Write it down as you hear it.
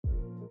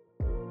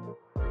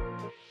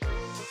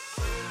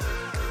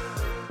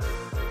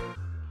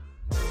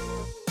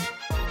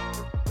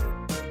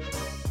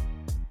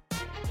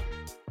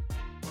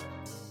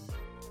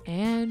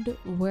And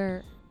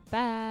we're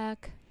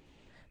back.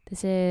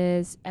 This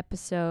is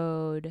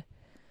episode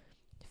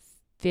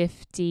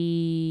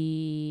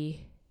 52.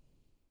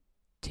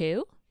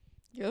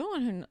 You're the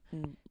one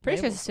who... Pretty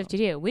sure it's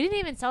 52. We didn't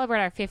even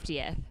celebrate our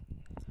 50th.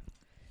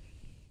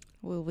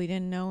 Well, we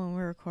didn't know when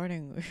we were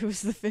recording it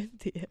was the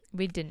 50th.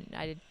 We didn't.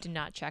 I did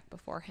not check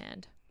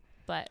beforehand.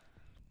 But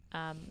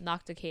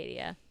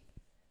Nocticadia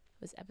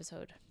was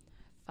episode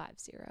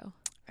 50.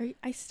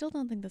 I still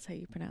don't think that's how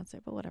you pronounce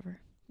it, but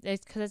whatever.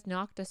 It's because it's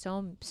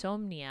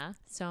Noctisomnia.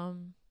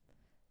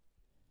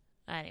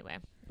 Anyway,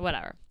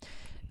 whatever.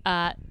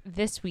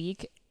 This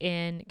week,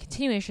 in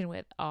continuation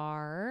with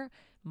our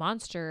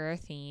monster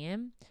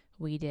theme,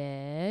 we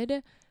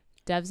did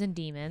Doves and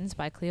Demons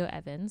by Clio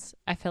Evans.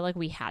 I felt like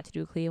we had to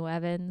do Clio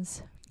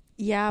Evans.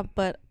 Yeah,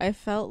 but I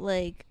felt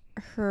like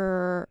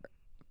her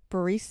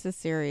barista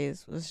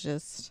series was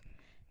just...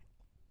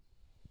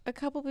 A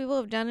couple people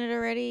have done it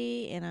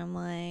already, and I'm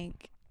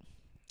like...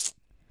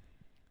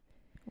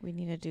 We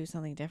need to do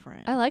something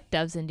different. I like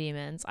Doves and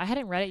Demons. I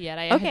hadn't read it yet.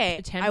 I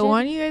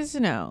want you guys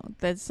to know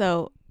that.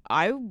 So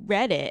I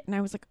read it and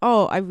I was like,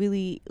 oh, I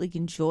really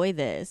enjoy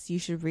this. You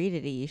should read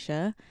it,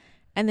 Aisha.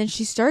 And then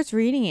she starts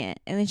reading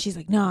it and then she's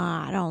like,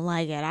 nah, I don't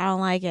like it.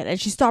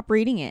 And she stopped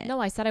reading it. No,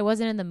 I said I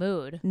wasn't in the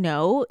mood.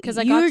 No, because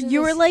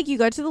you were like, you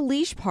got to the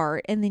leash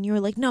part and then you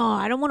were like, no,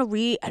 I don't want to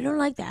read. I don't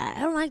like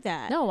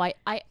that. No,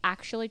 I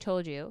actually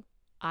told you.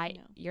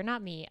 You're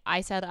not me. I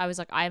said, I was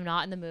like, I am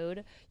not in the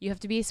mood. You have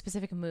to be a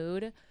specific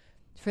mood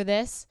for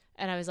this.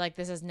 And I was like,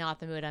 this is not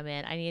the mood I'm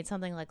in. I need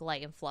something like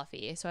light and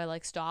fluffy. So I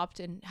stopped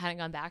and hadn't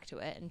gone back to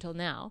it until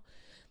now.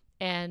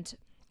 And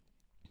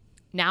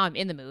now I'm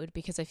in the mood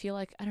because I feel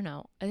like, I don't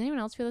know. Does anyone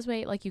else feel this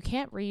way? Like, you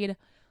can't read,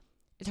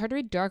 it's hard to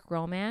read dark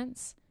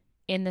romance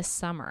in the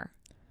summer.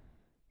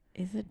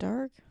 Is it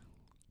dark?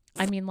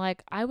 I mean,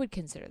 I would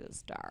consider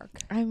this dark.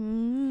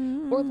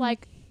 Or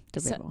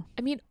So,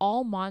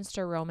 all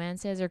monster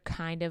romances are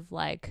kind of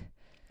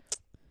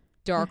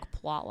dark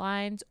plot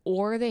lines,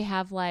 or they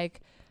have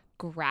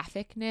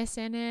graphicness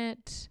in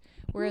it.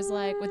 Whereas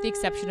with the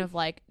exception of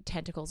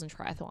Tentacles and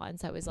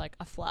Triathlons, that was a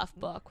fluff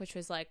book, which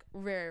was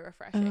very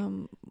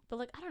refreshing.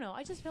 But I don't know,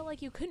 I just felt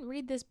like you couldn't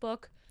read this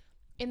book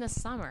in the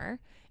summer,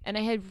 and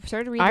I had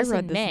started to read this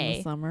in May. In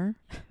the summer.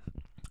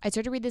 I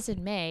started to read this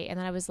in May, and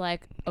then I was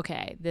like,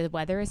 okay, the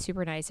weather is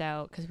super nice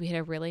out because we had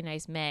a really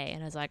nice May,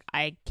 and I was like,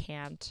 I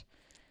can't.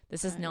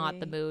 This is not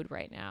the mood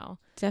right now.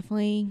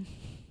 Definitely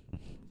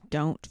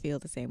don't feel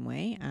the same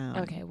way.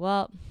 Okay,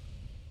 well,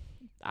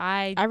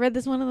 I read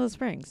this one in the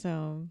spring,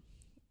 so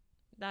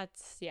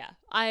that's, yeah.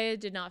 I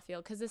did not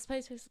feel, because this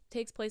place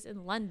takes place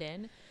in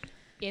London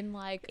in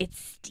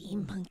it's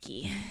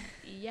steampunky.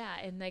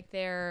 Yeah, in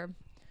their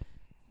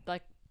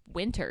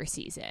winter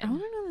season. I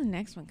want to know when the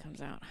next one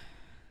comes out.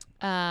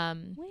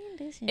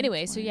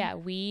 Anyway, so yeah,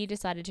 we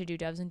decided to do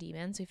Doves and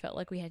Demons. We felt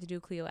like we had to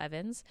do Clio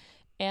Evans.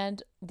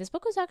 And this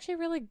book was actually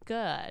really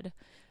good.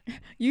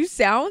 You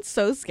sound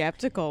so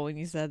skeptical when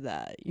you said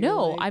that.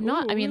 No, I'm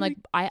not. I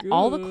mean,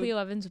 all the Clio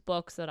Evans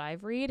books that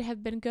I've read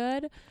have been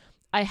good.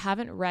 I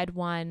haven't read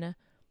one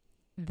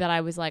that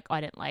I was like, oh,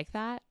 I didn't like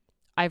that.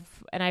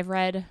 I've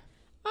read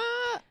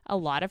a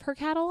lot of her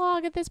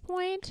catalog at this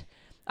point.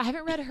 I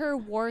haven't read her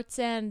Warts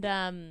and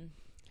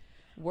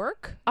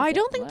Work. I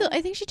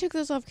think she took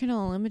those off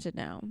Kindle Unlimited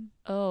now.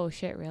 Oh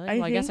shit, really?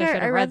 I guess I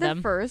should have read them.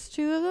 The first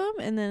two of them,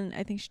 and then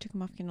I think she took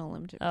them off Kindle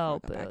Unlimited.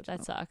 Oh, boo,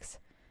 that sucks.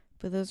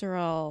 But those are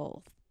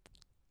all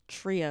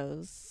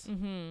trios.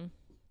 Mm-hmm.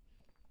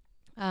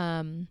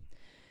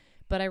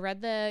 But I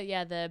read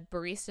the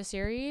Barista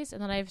series,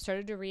 and then I've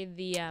started to read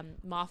the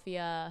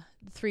Mafia,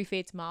 Three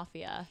Fates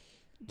Mafia.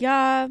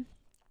 Yeah,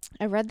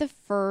 I read the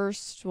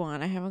first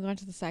one. I haven't gone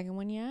to the second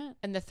one yet.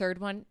 And the third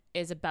one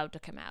is about to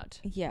come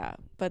out. Yeah,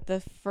 but the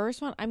first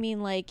one,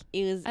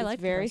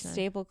 it's very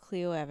staple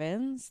Clio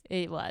Evans.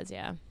 It was,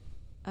 yeah.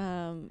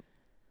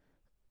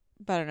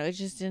 But I don't know, it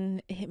just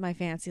didn't hit my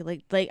fancy.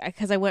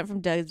 Because I went from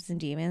Doves and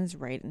Demons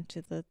right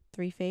into the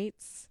Three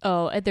Fates.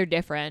 Oh, they're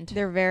different.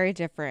 They're very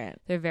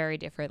different. They're very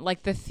different.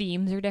 The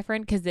themes are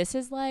different, because this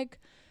is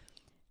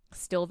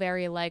still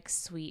very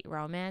sweet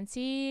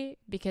romancy,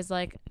 because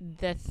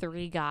the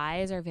three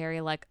guys are very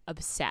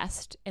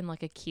obsessed in a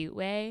cute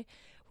way,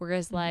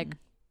 whereas the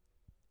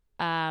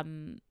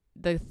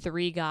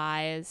three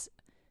guys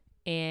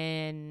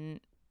in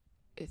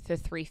the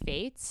Three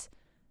Fates,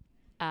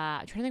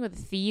 I'm trying to think what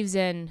the thieves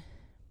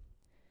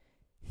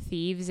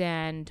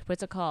and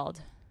what's it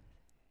called,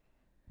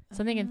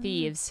 something in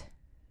Thieves,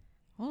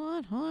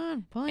 hold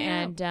on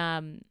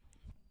and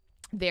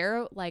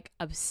they're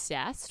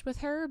obsessed with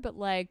her, but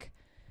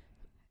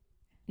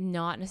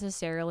not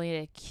necessarily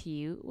in a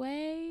cute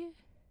way.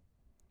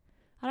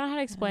 I don't know how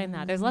to explain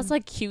that. There's less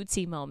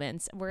cutesy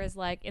moments, whereas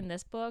in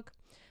this book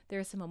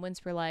there's some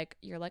moments where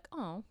you're like,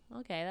 oh,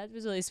 okay, that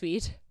was really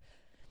sweet,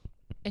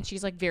 and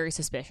she's very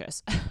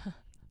suspicious.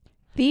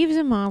 Thieves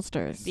and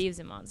Monsters.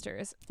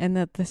 And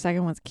the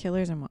second one's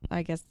Killers and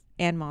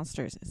and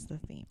Monsters is the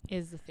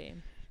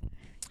theme.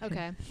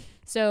 Okay.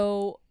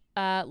 So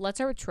let's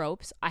start with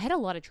tropes. I had a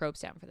lot of tropes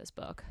down for this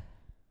book.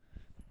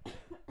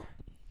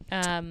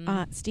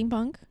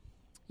 Steampunk.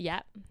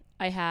 Yeah.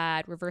 I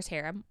had reverse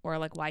harem, or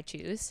like why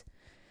choose.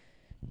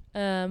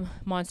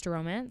 Monster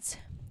romance.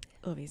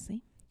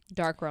 Obviously.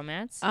 Dark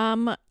romance.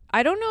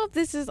 I don't know what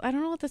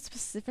the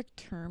specific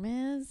term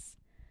is,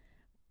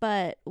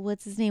 but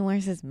what's his name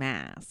wears his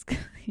mask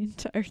the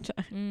entire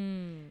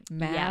time.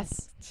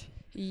 Masked.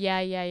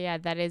 Yes. Yeah.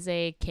 That is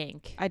a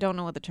kink. I don't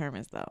know what the term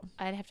is though.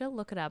 I'd have to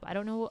look it up. I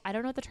don't know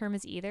what the term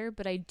is either,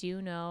 but I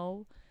do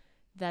know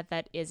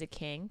that is a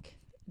kink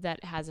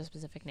that has a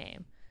specific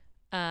name.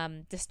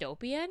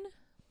 Dystopian?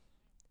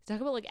 Talk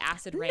about like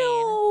acid rain.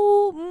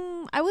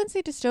 No, I wouldn't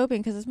say dystopian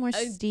because it's more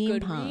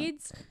steampunk.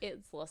 Goodreads,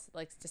 it's less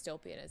like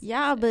dystopian.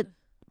 Yeah, but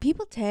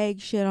people tag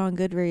shit on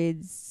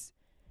Goodreads,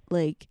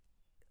 like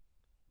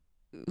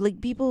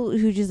people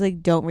who just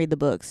like don't read the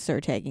books are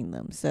tagging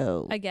them.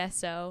 So I guess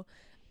so.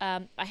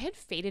 I had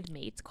fated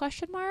mates ?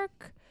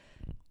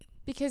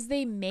 Because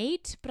they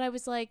mate, but I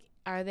was like,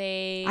 are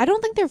they? I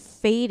don't think they're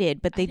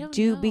fated, but they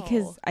do know.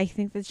 Because I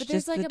think that's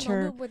just like the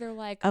term where they're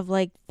like of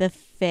like the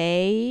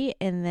fae,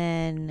 and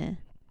then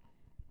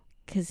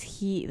because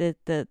he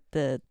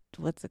the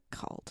what's it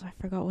called? I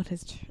forgot what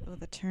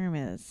the term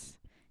is.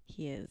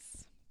 He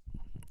is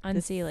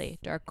unseelie,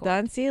 dark court.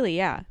 The unseelie,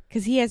 yeah,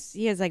 because he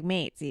has like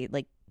mates. He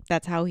like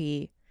that's how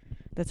the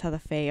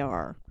fae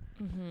are.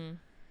 Mm-hmm.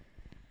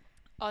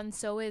 And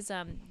so is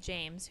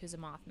James, who's a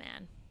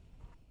Mothman.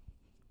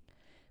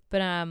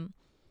 But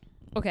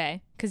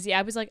okay, because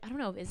I was like, I don't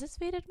know, is this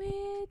fated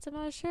mates? I'm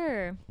not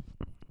sure.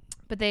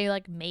 But they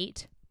like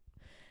mate.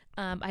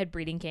 I had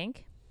breeding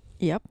kink.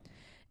 Yep.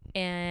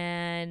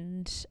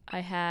 And I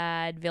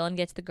had villain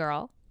gets the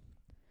girl,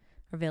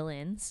 or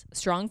villains,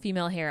 strong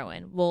female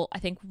heroine. Well, I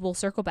think we'll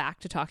circle back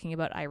to talking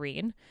about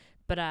Irene,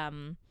 but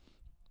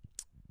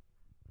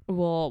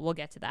we'll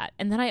get to that.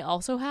 And then I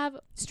also have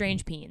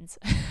strange peens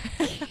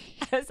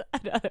as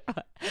another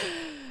one.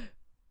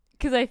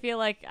 Because I feel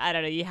like, I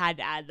don't know, you had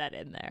to add that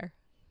in there.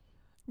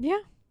 Yeah.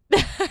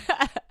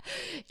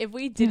 If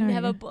we didn't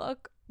have a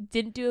book,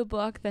 didn't do a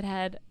book that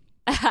had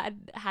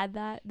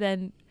that,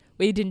 then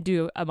we didn't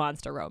do a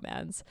monster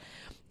romance.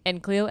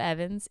 And Clio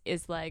Evans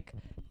is like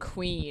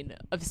queen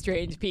of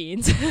strange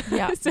peens.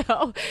 Yeah.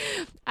 So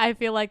I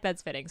feel like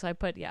that's fitting. So I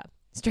put,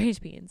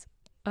 strange peens.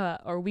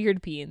 Or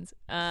weird peens.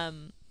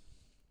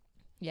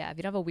 Yeah, if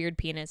you don't have a weird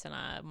penis in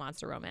a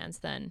monster romance,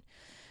 then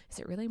is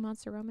it really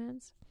monster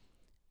romance?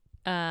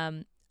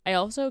 I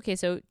also,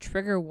 so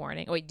trigger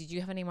warning. Wait, did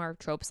you have any more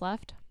tropes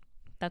left?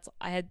 That's all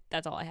I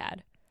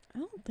had. I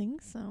don't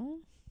think so.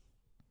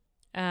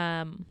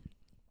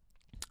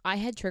 I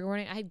had trigger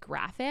warning. I had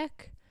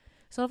graphic.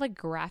 Sort of like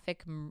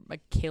graphic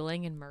like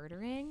killing and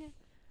murdering.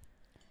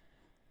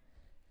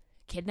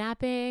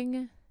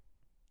 Kidnapping.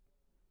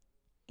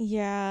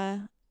 Yeah.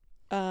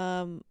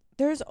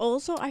 There's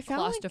also I found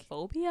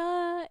claustrophobia.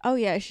 Like, oh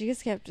yeah, she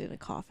gets kept in a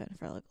coffin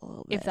for like a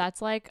little bit. If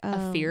that's like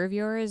a fear of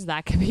yours,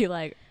 that could be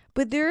like.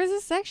 But there is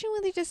a section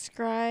where they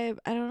describe,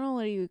 I don't know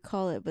what you would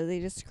call it, but they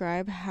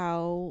describe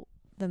how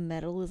the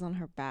metal is on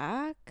her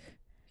back.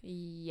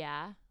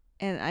 Yeah.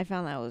 And I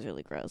found that was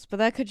really gross. But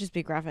that could just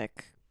be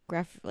graphic.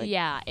 Like,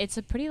 yeah, it's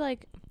a pretty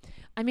like,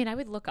 I mean, I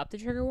would look up the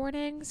trigger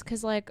warnings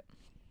because like,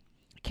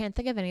 I can't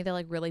think of any of the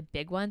like really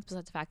big ones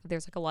besides the fact that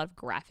there's like a lot of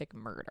graphic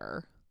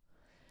murder.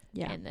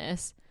 Yeah. In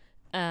this.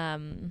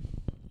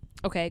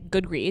 Okay,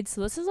 Goodreads.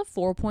 So this is a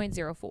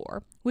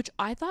 4.04, which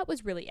I thought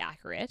was really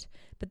accurate,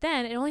 but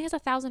then it only has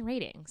 1,000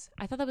 ratings.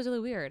 I thought that was really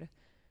weird.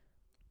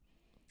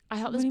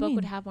 I thought this book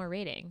would have more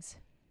ratings.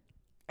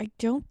 I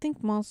don't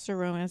think monster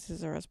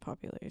romances are as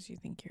popular as you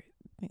think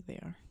they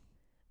are.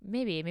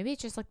 Maybe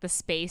it's just like the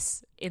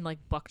space in like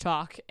book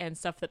talk and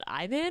stuff that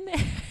I'm in.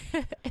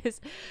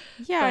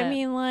 I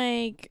mean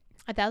like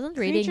 1,000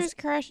 ratings. Creatures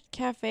Crash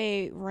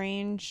Cafe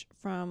range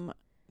from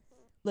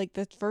like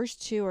the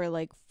first two are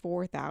like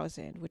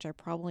 4,000, which I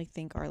probably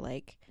think are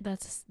like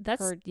that's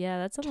on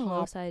the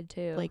low side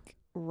too. Like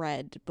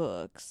read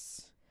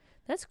books.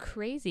 That's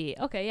crazy.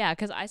 Okay, yeah,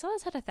 because I saw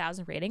this had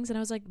 1,000 ratings, and I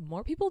was like,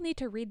 more people need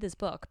to read this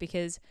book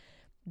because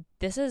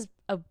this is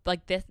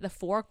the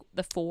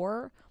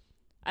 4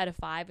 out of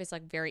 5 is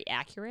like very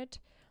accurate,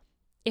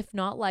 if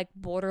not like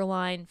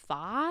borderline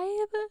 5,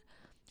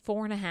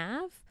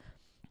 4.5,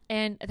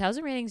 and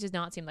 1,000 ratings does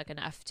not seem like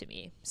enough to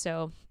me.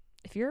 So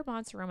if you're a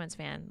monster romance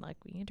fan, like,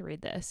 we need to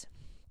read this.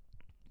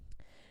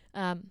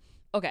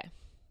 Okay,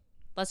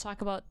 let's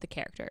talk about the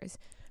characters.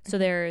 So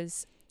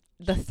there's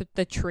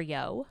the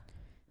trio.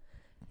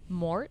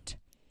 Mort,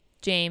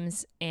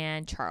 James,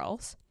 and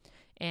Charles.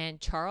 And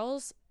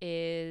Charles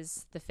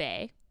is the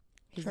Fae.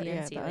 He's the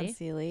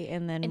Unseelie.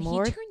 And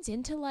Mort, he turns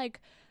into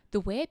like, the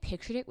way I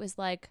pictured it was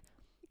like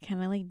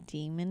kind of like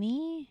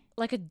demon-y,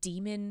 like a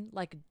demon,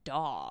 like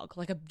dog,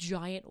 like a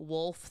giant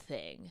wolf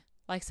thing,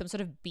 like some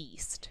sort of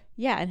beast.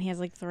 Yeah, and he has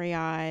like 3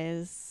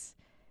 eyes.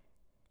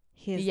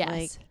 He has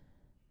like,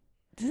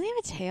 doesn't he have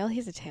a tail? He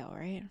has a tail,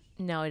 right?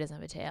 No, he doesn't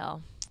have a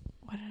tail.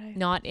 What did I?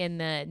 Not in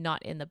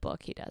the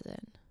book. He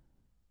doesn't.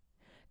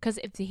 Because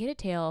if he had a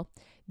tail,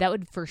 that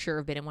would for sure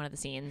have been in one of the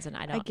scenes, and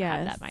I don't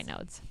have that in my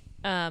notes.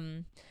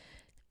 And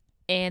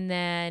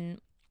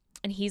then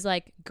And he's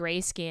like gray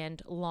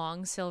skinned,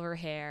 long silver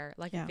hair,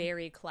 like Yeah.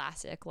 very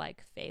classic,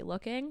 like Fae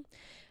looking.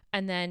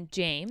 And then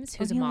James,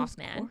 who's a he loves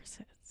Mothman.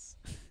 corsets.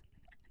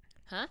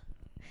 Huh?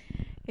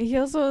 He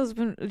also has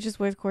been just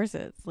wears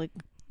corsets. Like,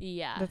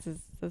 Yeah. that's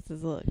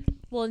his look.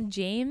 Well, and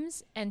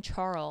James and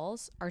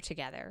Charles are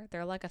together.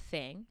 They're like a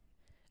thing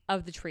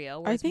of the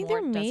trio. I think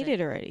they're Mort doesn't-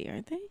 mated already,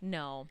 aren't they?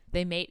 No,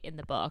 they mate in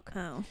the book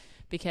Oh.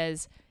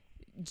 because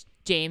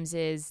James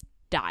is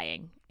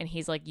dying and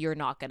he's like, you're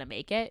not going to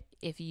make it.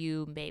 If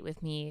you mate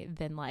with me,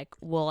 then like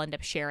we'll end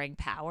up sharing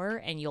power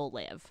and you'll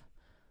live.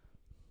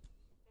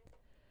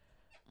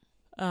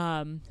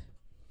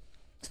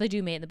 So they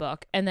do mate in the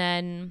book. And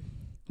then,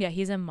 yeah,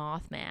 he's a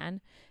Mothman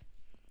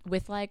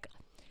with like,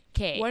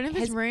 okay. One of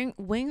his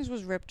wings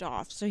was ripped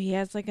off, so he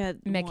has like a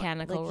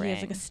mechanical ring. He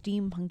has like a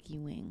steampunky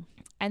wing.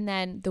 And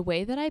then the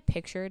way that I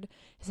pictured,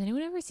 has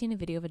anyone ever seen a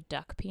video of a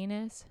duck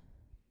penis?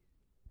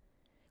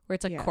 Where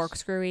it's like Yes.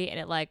 corkscrewy and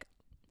it like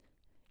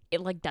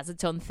does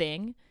its own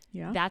thing.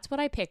 Yeah. That's what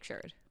I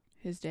pictured.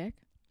 His dick?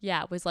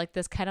 Yeah, it was like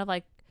this kind of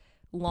like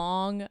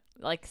long,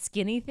 like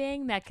skinny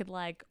thing that could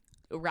like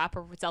wrap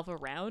itself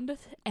around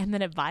and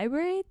then it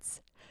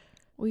vibrates.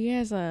 Well, he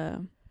has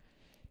a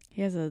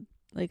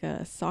like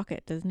a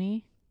socket, doesn't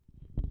he?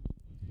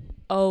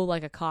 Oh,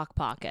 like a cock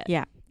pocket.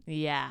 Yeah.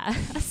 Yeah.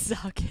 A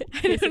socket.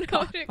 I don't know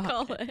what to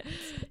call it.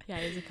 Yeah,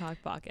 it's a cock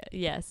pocket.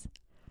 Yes.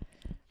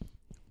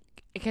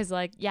 Because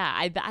like, yeah,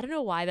 I don't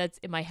know why that's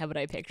in my head what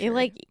I pictured. It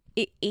like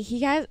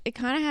it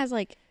kind of has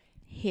like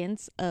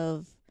hints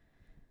of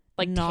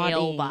like nodding.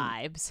 tail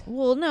vibes.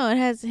 Well, no, it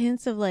has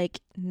hints of like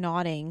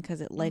nodding because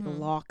it like Mhm.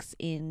 locks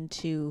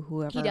into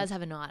whoever. He does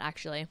have a knot,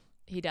 actually.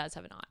 He does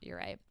have a knot. You're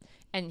right.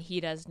 And he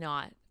does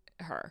not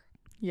her.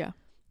 Yeah.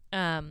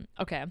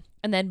 Okay.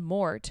 And then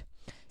Mort.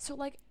 So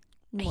like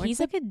Mort's he's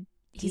like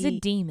he's a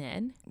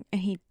demon.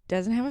 and he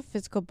doesn't have a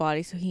physical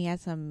body, so he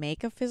has to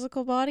make a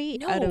physical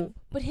body out of.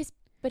 But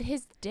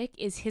his dick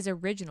is his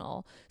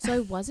original. So I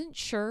wasn't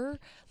sure.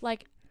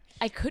 Like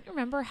I couldn't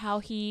remember how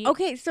he.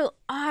 Okay, so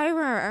I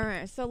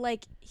remember. So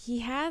like he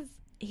had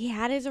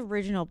his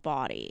original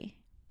body,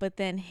 but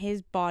then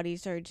his body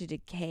started to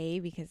decay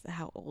because of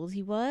how old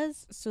he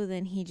was. So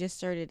then he just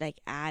started like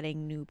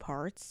adding new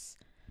parts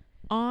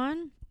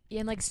on. Yeah,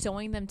 and like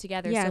sewing them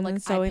together. Yeah, so and like then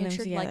sewing I them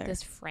pictured like together.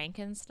 this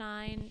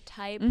Frankenstein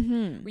type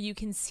Mm-hmm. where you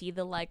can see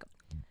the like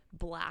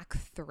black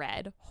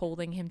thread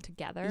holding him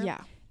together.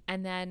 Yeah.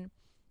 And then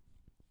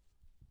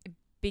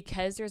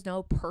because there's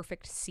no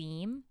perfect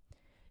seam,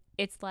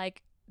 it's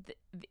like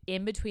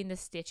in between the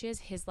stitches,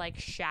 his like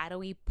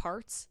shadowy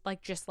parts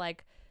like just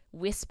like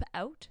wisp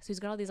out. So he's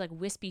got all these like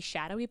wispy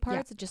shadowy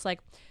parts that just like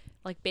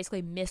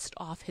basically mist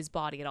off his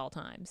body at all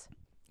times.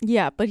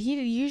 Yeah, but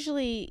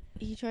he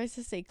tries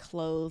to stay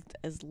clothed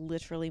as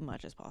literally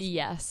much as possible.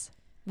 Yes.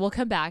 We'll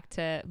come back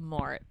to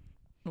Mort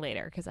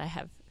later because I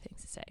have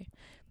things to say.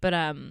 But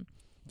and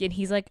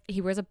he's like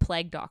he wears a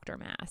plague doctor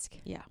mask.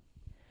 Yeah.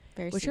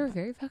 Very Which simple. are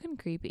very fucking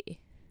creepy.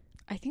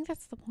 I think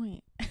that's the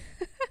point.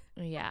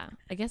 Yeah,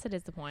 I guess it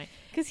is the point.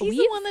 Because he's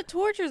the one that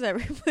tortures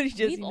everybody.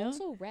 We've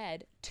also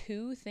read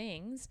two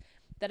things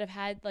that have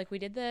had, like, we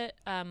did the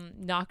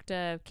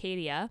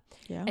Nocticadia,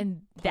 yeah,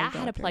 and plague that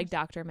had a doctors. plague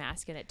doctor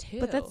mask in it too.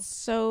 But that's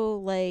so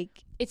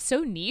like it's so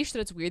niche that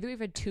it's weird that we've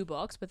read two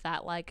books with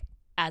that like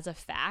as a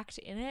fact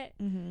in it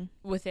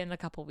within a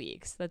couple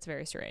weeks. That's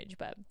very strange.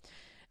 But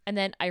and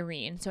then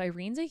Irene. So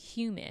Irene's a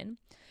human,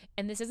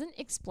 and this isn't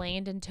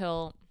explained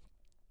until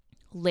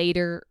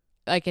later,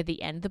 like at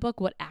the end of the book,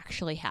 what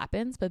actually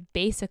happens. But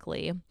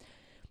basically,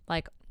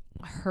 like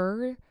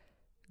her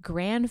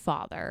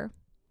grandfather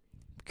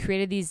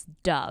created these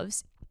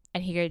doves,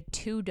 and he created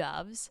two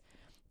doves,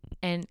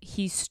 and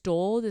he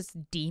stole this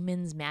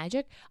demon's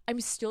magic. I'm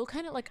still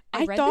kind of like,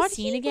 I read the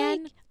scene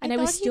again, and I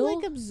was still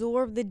like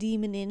absorbed the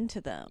demon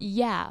into them.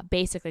 Yeah,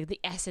 basically the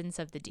essence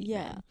of the demon.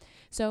 Yeah.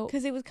 So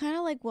Because it was kind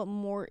of like what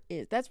Mort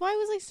is. That's why I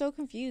was like so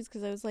confused,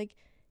 because I was like,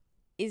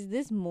 is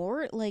this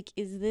Mort? Like,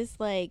 is this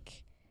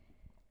like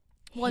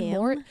well,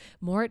 him? and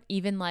Mort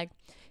even like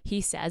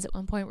he says at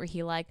one point where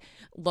he like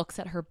looks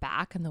at her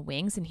back and the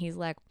wings, and he's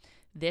like,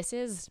 this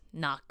is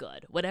not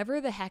good.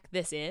 Whatever the heck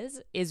this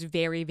is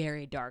very,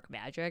 very dark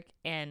magic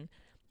and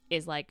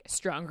is like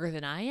stronger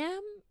than I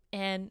am.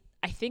 And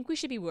I think we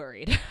should be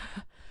worried.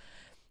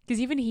 Because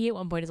even he at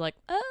one point is like,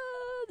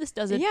 this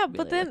doesn't. Yeah, really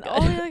but then look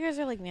all good. the other guys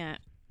are like, nah.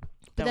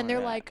 But then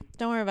they're like,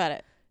 don't worry about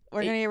it.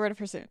 We're going to get rid of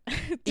her soon.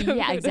 yeah, Don't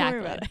worry exactly.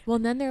 about it. Well,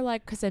 and then they're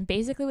like, because then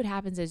basically what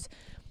happens is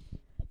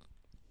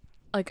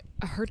like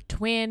her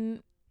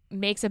twin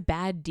makes a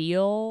bad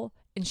deal,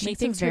 and she Makes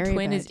a thinks her very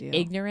twin bad is deal.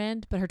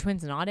 ignorant, but her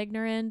twin's not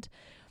ignorant,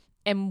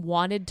 and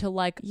wanted to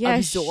like Yeah,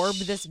 absorb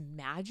this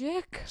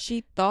magic.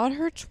 She thought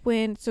her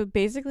twin. So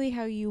basically,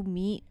 how you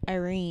meet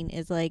Irene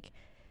is like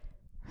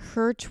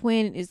her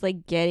twin is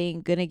like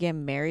gonna get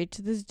married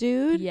to this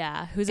dude.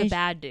 Yeah, who's a And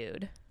bad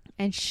dude.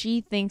 And she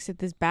thinks that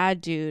this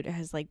bad dude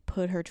has like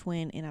put her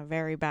twin in a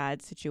very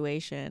bad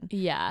situation.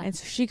 Yeah, And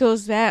so she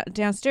goes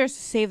downstairs to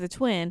save the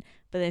twin,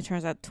 but then it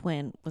turns out the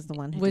twin was the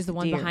one who was did the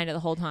one deed. behind it the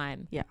whole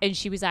time. Yeah. And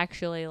she was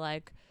actually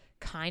like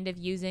kind of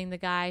using the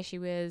guy she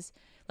was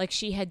like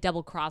she had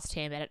double crossed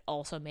him and had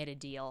also made a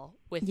deal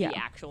with Yeah. the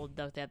actual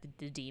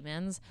the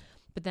demons.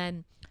 But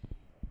then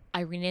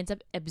Irene ends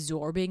up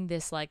absorbing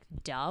this like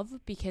dove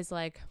because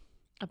like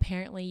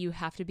apparently you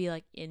have to be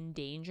like in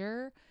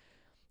danger,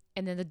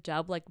 and then the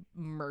dove like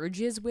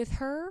merges with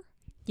her.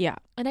 Yeah.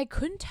 And I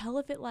couldn't tell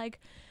if it like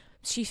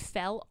she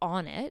fell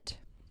on it,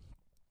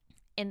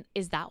 and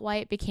is that why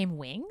it became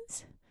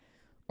wings,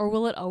 or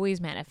will it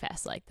always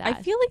manifest like that?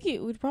 I feel like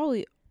it would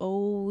probably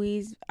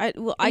always. I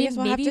mean, guess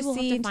we'll have maybe to we'll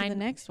have see to into the find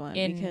next one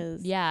in,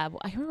 because yeah, well,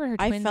 I can't remember her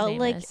I twin's felt name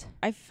like is.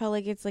 I felt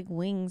like it's like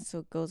wings, so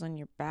it goes on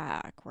your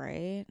back,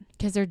 right?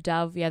 Because they're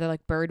dove, yeah, they're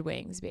like bird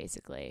wings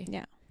basically.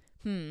 Yeah.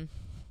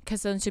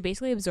 Because then she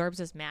basically absorbs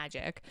this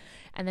magic,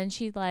 and then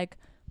she like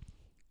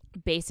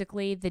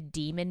basically the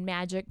demon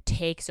magic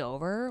takes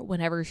over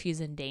whenever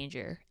she's in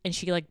danger, and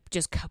she like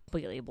just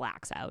completely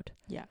blacks out.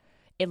 Yeah.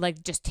 It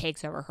like just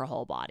takes over her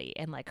whole body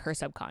and like her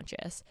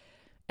subconscious,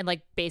 and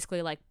like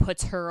basically like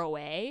puts her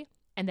away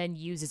and then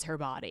uses her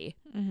body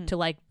to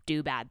like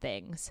do bad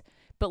things,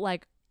 but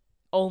like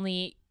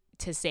only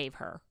to save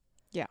her.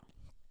 Yeah.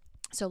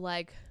 So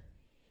like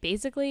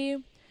basically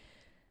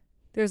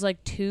there's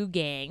like two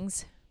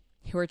gangs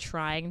who are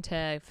trying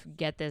to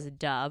get this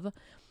dove.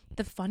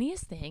 The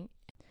funniest thing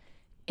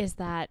is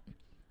that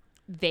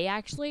they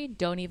actually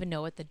don't even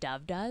know what the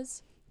dove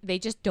does. They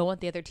just don't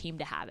want the other team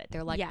to have it.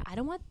 They're like, Yeah. I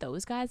don't want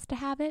those guys to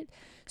have it.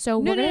 So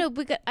No,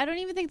 because I don't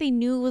even think they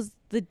knew it was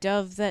the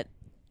dove that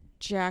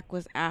Jack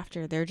was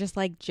after. They're just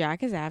like,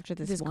 Jack is after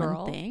this one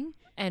girl, thing,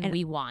 and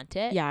we want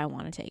it. Yeah, I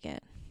want to take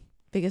it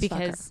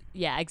because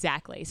yeah,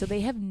 exactly. So they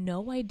have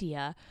no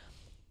idea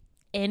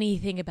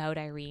anything about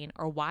Irene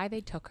or why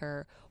they took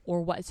her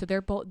or what. So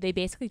they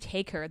basically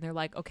take her and they're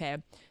like, okay,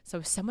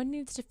 so someone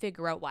needs to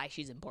figure out why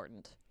she's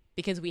important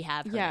because we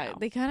have her now.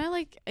 they kind of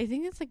like, I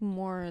think it's like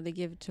more they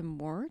give it to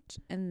Mort,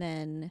 and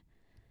then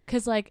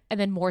because like, and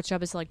then Mort's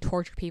job is to like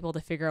torture people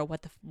to figure out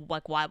what the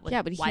like why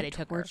they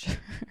took her.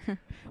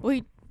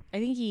 Wait, I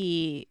think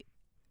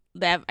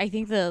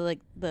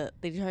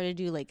they try to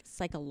do like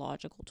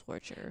psychological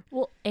torture.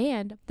 Well,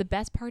 and the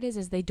best part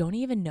is they don't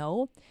even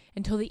know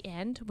until the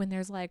end when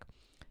there's like,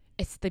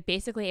 it's the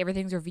basically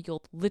everything's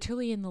revealed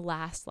literally in the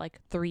last like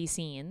 3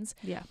 scenes.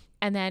 Yeah.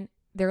 And then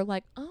they're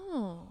like,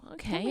 oh,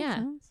 okay,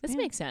 yeah, this Yeah.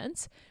 makes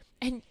sense.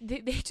 And they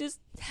just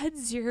had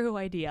zero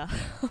idea.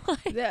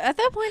 Like, At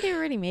that point, they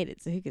already made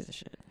it, so who gives a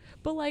shit?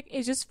 but like,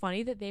 it's just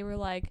funny that they were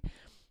like,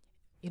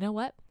 you know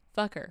what?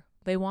 Fuck her.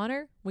 They want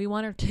her. We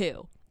want her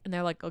too. And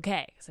they're like,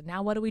 okay, so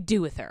now what do we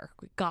do with her?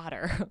 We got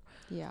her.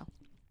 Yeah.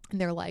 And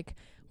they're like,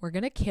 we're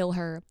going to kill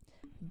her,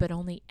 but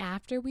only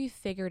after we've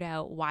figured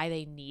out why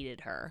they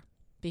needed her,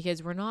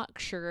 because we're not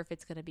sure if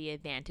it's going to be an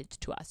advantage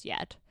to us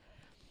yet.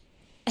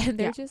 And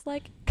they're just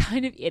like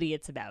kind of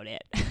idiots about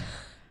it.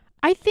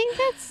 I think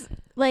that's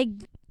like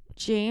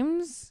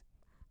James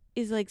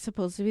is like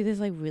supposed to be this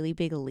like really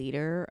big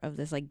leader of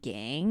this like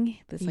gang,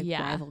 this like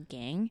rival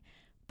gang,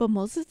 but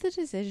most of the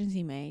decisions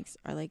he makes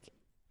are like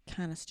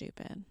kind of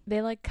stupid.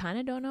 They like kind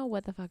of don't know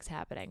what the fuck's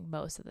happening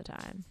most of the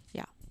time.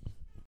 Yeah.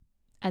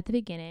 At the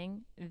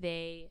beginning,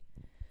 they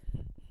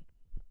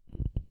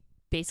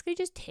basically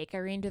just take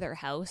Irene to their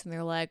house and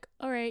they're like,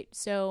 all right,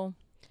 so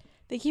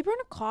they keep her in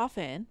a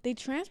coffin. They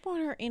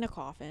transport her in a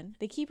coffin.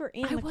 They keep her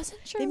in. I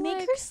wasn't sure. They make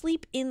like, her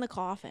sleep in the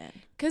coffin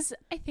because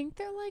I think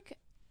they're like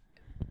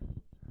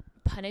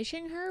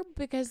punishing her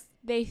because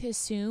they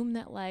assume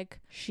that like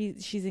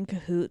she's in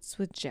cahoots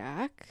with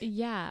Jack.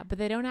 Yeah, but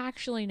they don't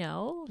actually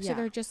know. So Yeah.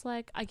 they're just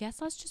like, I guess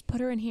let's just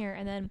put her in here.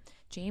 And then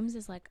James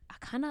is like,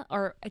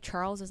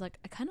 Charles is like,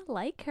 I kind of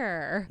like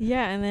her.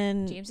 Yeah, and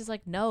then James is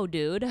like, no,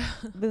 dude.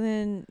 But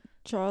then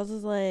Charles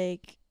is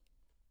like,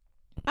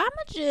 I'm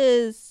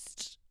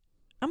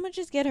gonna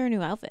just get her a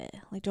new outfit.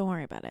 Like, don't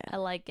worry about it. I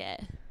like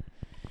it.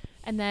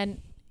 And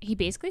then he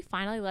basically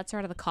finally lets her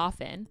out of the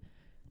coffin.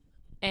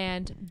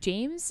 And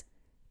James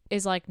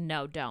is like,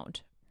 no,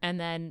 don't. And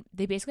then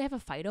they basically have a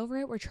fight over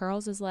it where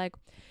Charles is like,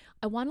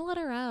 I want to let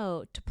her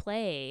out to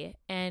play.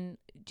 And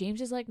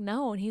James is like,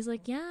 no. And he's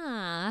like,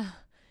 yeah.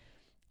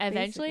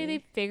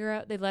 Eventually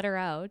they let her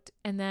out.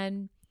 And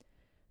then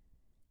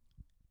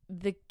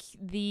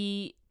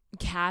the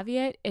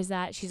caveat is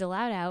that she's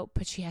allowed out,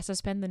 but she has to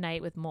spend the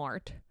night with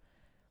Mort,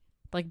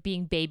 like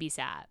being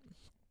babysat.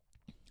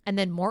 And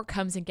then Mort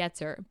comes and gets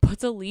her,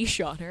 puts a leash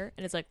on her,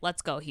 and it's like,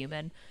 let's go,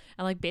 human.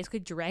 And like basically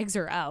drags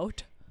her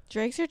out.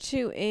 Drags her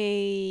to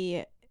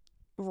a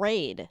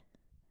raid.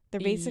 They're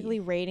basically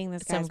raiding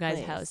this Some guy's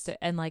place. house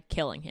and like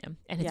killing him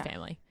and his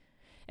family,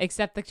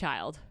 except the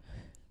child.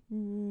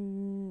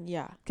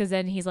 Yeah. Because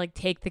then he's like,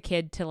 take the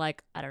kid to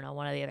like, I don't know,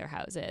 one of the other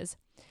houses.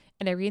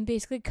 And Irene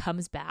basically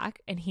comes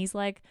back and he's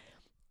like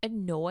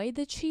annoyed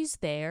that she's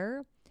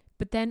there,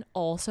 but then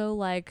also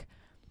like,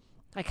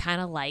 I kind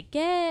of like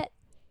it.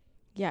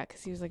 Yeah,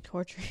 because he was like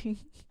torturing.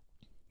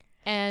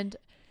 And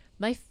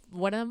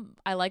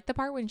I like the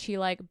part when she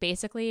like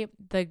basically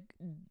the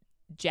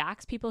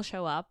Jack's people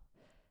show up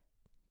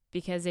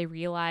because they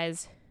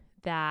realize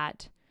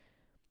that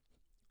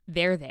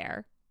they're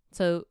there.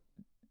 So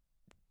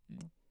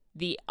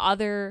the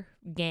other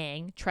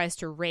gang tries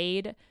to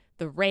raid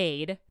the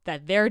raid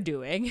that they're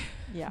doing,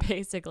 Yeah.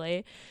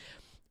 basically,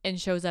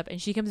 and shows up,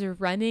 and she comes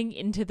running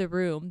into the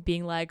room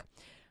being like,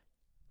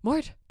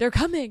 Mort, they're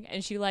coming.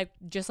 And she like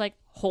just like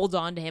holds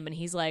on to him, and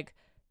he's like,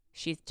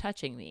 she's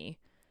touching me.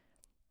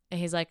 And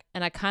he's like,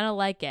 and I kind of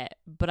like it,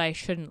 but I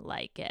shouldn't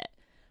like it.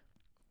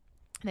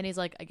 And then he's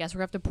like, I guess we're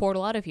gonna have to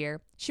portal out of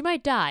here. She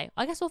might die.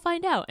 I guess we'll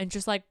find out. And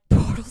just like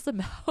portals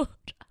them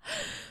out.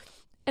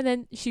 And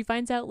then she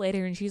finds out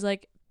later, and she's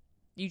like,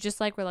 you just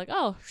like, we're like,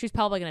 oh, she's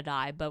probably gonna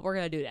die, but we're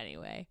gonna do it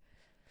anyway.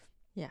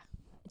 Yeah.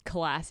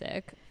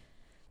 Classic.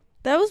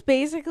 That was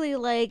basically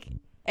like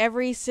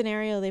every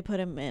scenario they put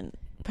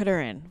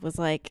her in was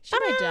like, She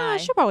might die.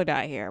 She'll probably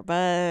die here,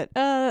 but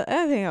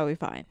I think I'll be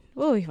fine.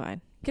 We'll be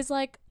fine. Because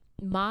like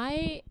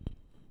I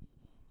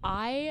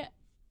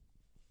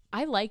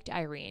liked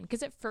Irene,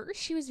 because at first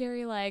she was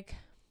very like,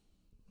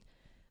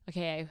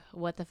 okay,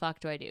 what the fuck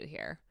do I do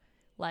here?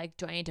 Like,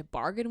 do I need to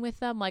bargain with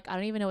them? Like, I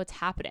don't even know what's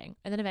happening.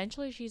 And then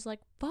eventually she's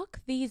like,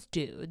 fuck these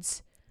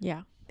dudes.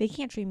 Yeah. They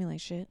can't treat me like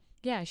shit.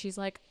 Yeah, she's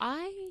like,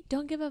 I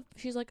don't give a...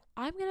 She's like,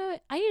 I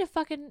need to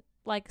fucking,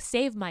 like,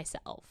 save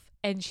myself.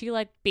 And she,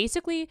 like,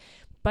 basically,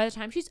 by the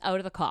time she's out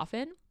of the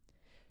coffin,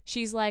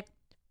 she's like,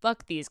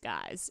 fuck these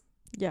guys.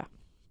 Yeah.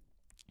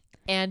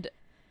 And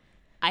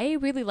I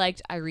really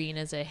liked Irene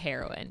as a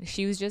heroine.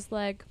 She was just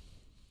like,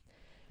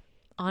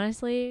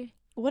 honestly...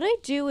 What I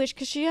do wish,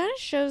 because she kind of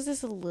shows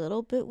this a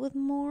little bit with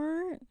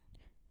Mort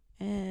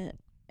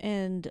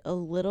and a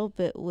little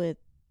bit with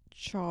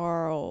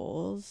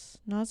Charles,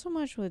 not so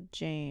much with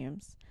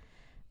James.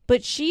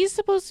 But she's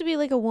supposed to be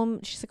like a woman.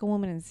 She's like a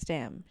woman in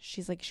STEM.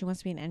 She's like, she wants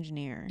to be an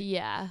engineer.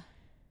 Yeah.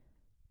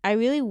 I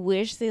really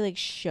wish they like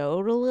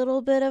showed a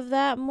little bit of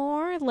that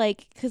more.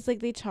 Like, because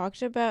like they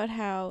talked about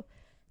how,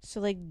 so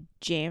like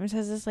James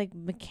has this like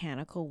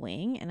mechanical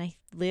wing. And I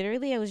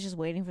was just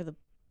waiting for the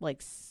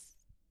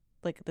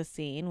like the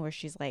scene where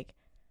she's like,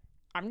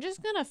 I'm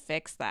just gonna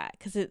fix that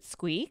because it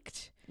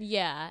squeaked.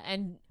 Yeah,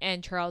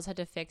 and Charles had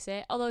to fix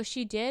it. Although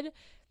she did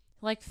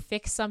like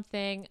fix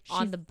something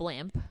on the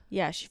blimp.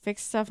 Yeah, she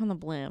fixed stuff on the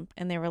blimp,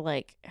 and they were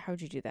like,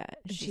 how'd you do that?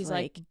 And she's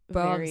like,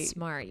 bro, I'm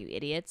smart, you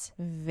idiots.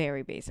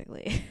 Very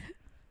basically.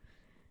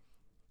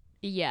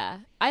 Yeah,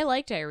 I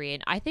liked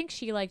Irene. I think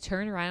she like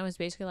turned around and was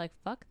basically like,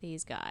 fuck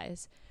these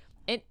guys.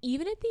 And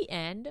even at the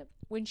end,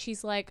 when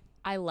she's like,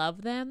 I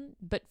love them,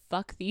 but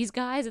fuck these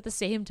guys at the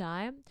same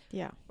time.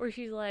 Yeah. Where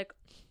she's like,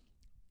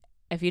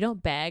 if you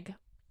don't beg,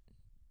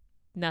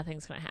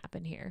 nothing's going to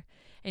happen here.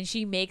 And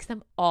she makes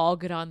them all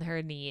get on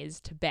their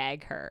knees to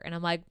beg her. And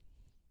I'm like,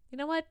 you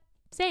know what?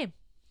 Same.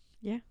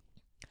 Yeah.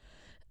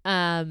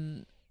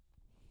 There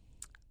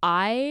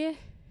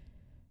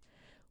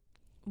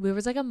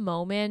was like a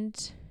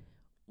moment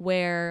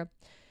where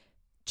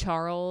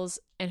Charles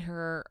and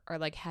her are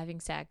like having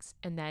sex,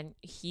 and then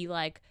he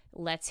like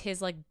lets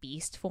his like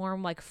beast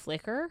form like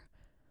flicker,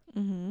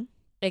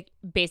 like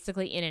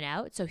basically in and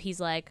out. So he's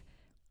like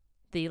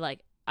the like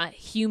a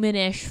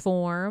humanish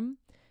form,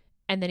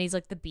 and then he's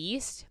like the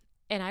beast.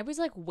 And I was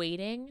like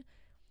waiting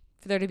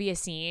for there to be a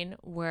scene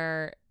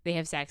where they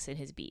have sex in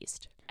his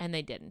beast, and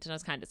they didn't, and I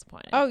was kind of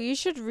disappointed. Oh, you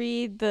should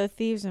read the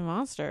Thieves and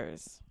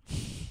Monsters.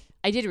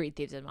 I did read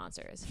Thieves and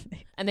Monsters,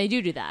 and they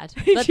do that.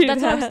 But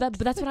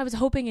that's what I was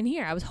hoping in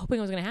here. I was hoping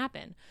it was going to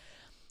happen,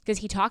 because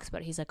he talks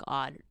about it. He's like,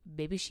 "Oh,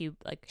 maybe she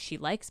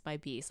likes my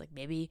beast. Like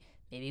maybe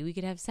we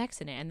could have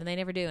sex in it." And then they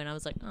never do. And I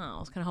was like, "Oh, I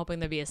was kind of hoping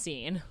there'd be a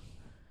scene."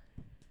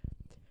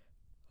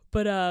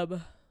 But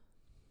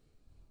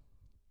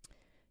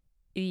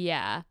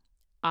yeah,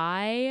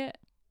 I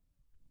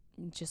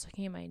just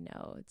looking at my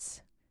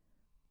notes.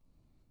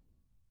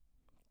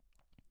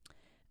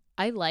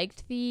 I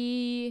liked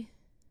the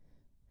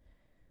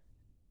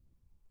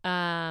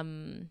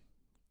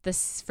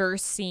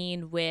first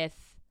scene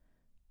with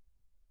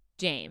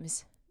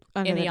James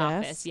in the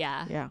office.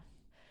 Yeah.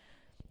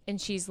 And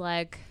she's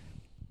like,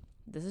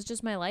 this is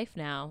just my life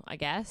now, I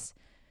guess.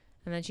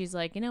 And then she's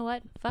like, you know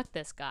what? Fuck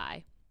this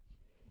guy.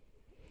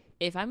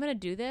 If I'm going to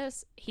do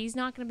this, he's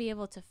not going to be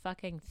able to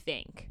fucking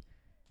think.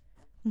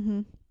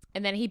 Mm-hmm.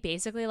 And then he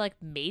basically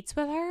like mates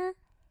with her.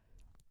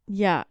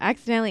 Yeah,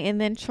 accidentally.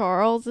 And then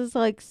Charles is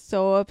like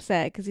so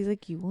upset because he's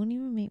like, you won't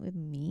even mate with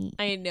me.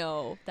 I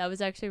know. That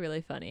was actually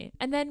really funny.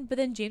 But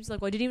then James is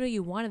like, well, I didn't even know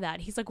you wanted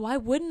that. He's like, why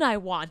wouldn't I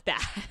want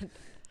that?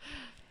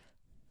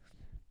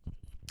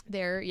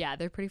 They're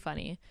pretty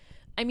funny.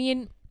 I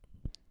mean,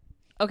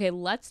 okay,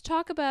 let's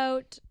talk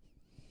about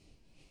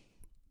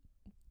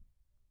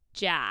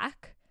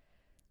Jack.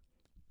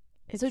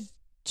 It's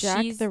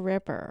Jack the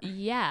Ripper.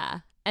 Yeah.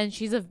 And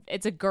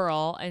it's a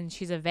girl, and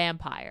she's a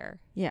vampire.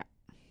 Yeah.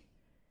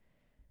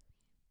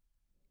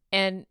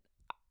 And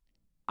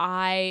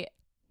I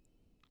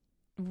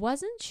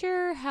wasn't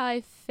sure how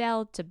I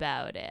felt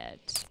about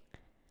it.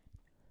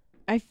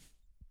 I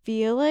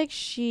feel like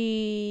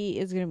she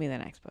is going to be the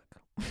next book.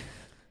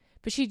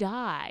 But she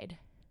died.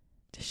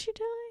 Did she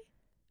die?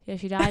 Yeah,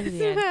 she died at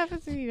the end. What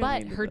happens when you don't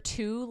But read the her book?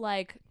 two,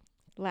 like,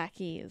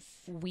 lackeys.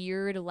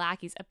 Weird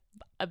lackeys.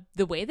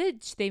 The way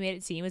that they made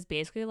it seem was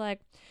basically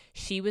like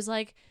she was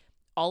like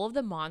all of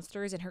the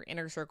monsters in her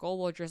inner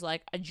circle were just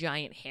like a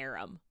giant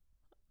harem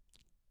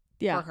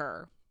for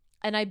her.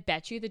 And I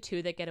bet you the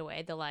two that get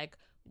away, the like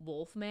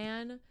wolf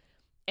man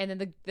and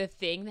then the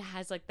thing that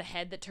has like the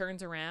head that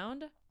turns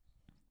around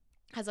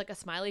has like a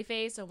smiley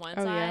face on one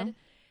side. Yeah.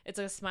 It's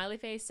like a smiley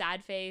face,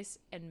 sad face,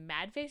 and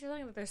mad face or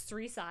something. Like there's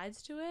 3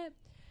 sides to it.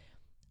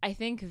 I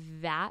think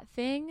that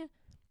thing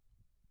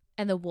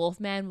and the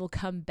Wolfman will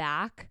come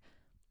back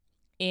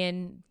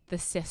in the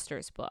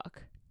sisters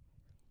book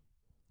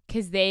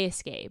because they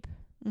escape.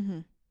 Mm-hmm.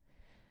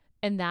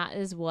 And that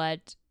is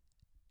what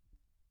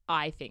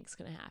I think is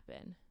going to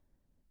happen.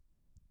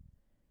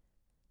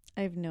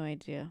 I have no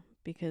idea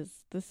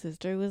because the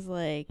sister was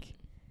like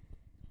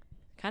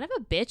kind of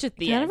a bitch at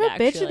the end.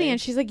 Bitch at the end.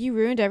 She's like, you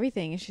ruined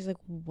everything. And she's like,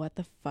 what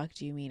the fuck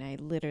do you mean? I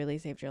literally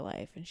saved your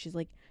life. And she's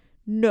like,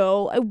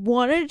 no, I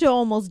wanted to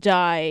almost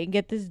die and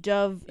get this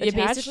dove attached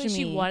basically to me.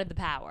 She wanted the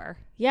power.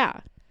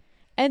 Yeah.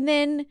 And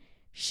then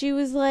she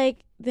was like,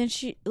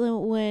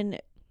 when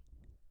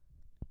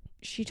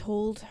she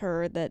told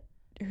her that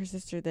her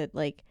sister that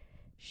like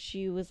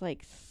she was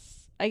like,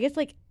 I guess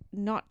like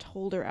not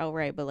told her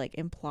outright, but like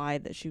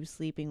implied that she was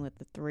sleeping with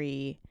the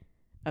 3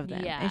 of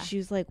them. Yeah. And she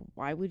was like,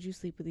 why would you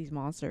sleep with these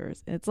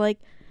monsters? And it's like,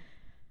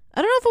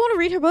 I don't know if I want to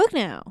read her book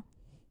now.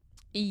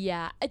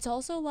 Yeah. It's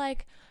also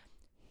like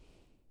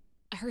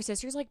her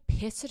sister's like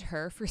pissed at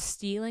her for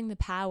stealing the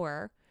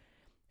power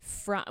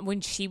from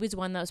when she was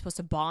one that was supposed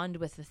to bond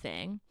with the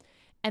thing.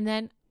 And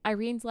then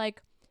Irene's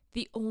like,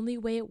 the only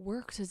way it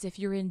works is if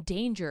you're in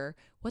danger.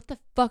 What the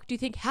fuck do you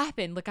think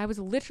happened? Like I was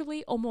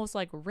literally almost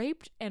like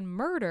raped and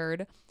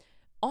murdered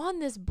on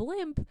this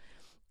blimp.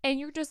 And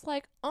you're just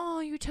like, oh,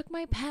 you took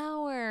my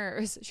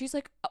powers. She's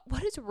like,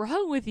 what is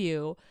wrong with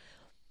you?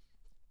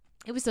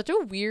 It was such a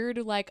weird,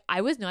 like, I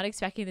was not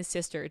expecting the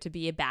sister to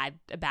be a bad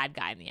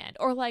guy in the end.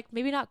 Or, like,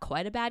 maybe not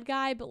quite a bad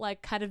guy, but,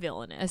 like, kind of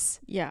villainous.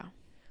 Yeah.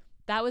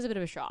 That was a bit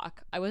of a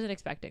shock. I wasn't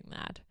expecting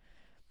that.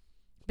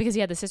 Because,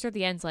 yeah, the sister at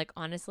the end's like,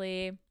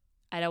 honestly,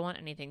 I don't want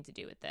anything to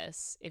do with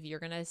this. If you're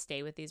going to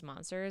stay with these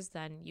monsters,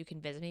 then you can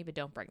visit me, but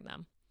don't bring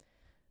them.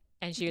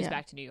 And she was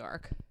back to New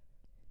York.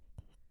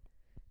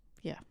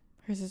 Yeah.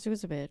 Her sister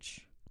was a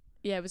bitch.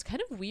 Yeah, it was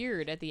kind of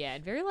weird at the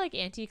end. Very, like,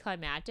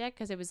 anticlimactic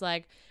because it was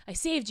like, I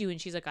saved you.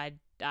 And she's like, I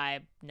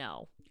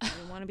no. I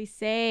didn't want to be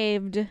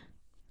saved.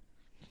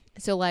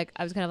 So, like,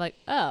 I was kind of like,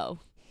 oh,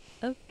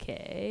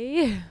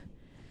 okay.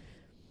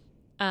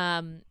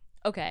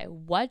 Okay.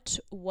 What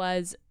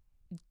was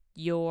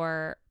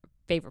your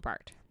favorite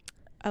part?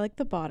 I like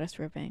the bodice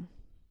ripping.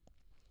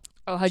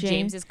 Oh, how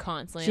James is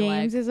constantly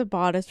James is a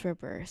bodice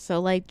ripper. So,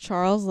 like,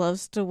 Charles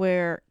loves to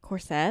wear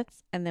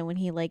corsets. And then when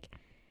he, like,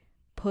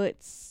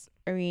 puts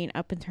Irene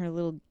up into her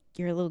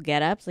little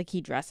get-ups, like he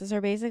dresses her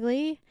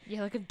basically.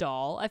 Yeah, like a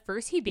doll. At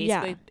first he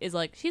basically is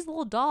like, she's a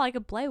little doll I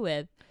could play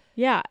with.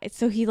 Yeah,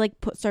 so he like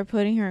start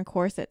putting her in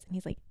corsets and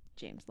he's like,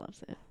 James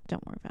loves it,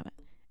 don't worry about it.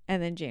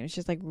 And then James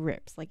just like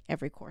rips like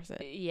every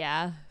corset.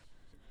 Yeah.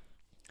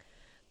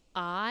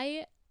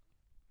 My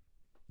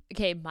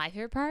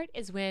favorite part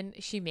is when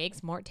she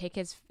makes Mort take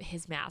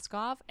his mask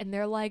off and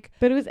they're like,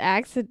 but it was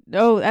at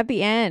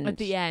the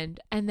end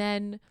and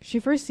then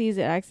she first sees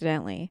it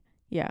accidentally.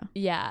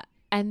 Yeah.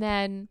 And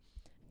then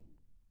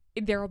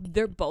they're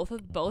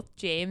both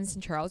James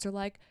and Charles are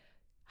like,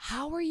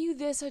 how are you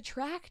this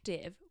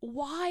attractive?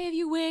 Why are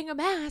you wearing a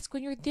mask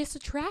when you're this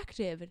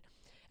attractive?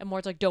 And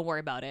Mort's like, don't worry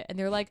about it. And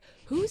they're like,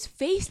 whose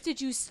face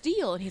did you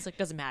steal? And he's like,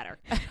 doesn't matter.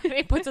 And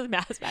he puts his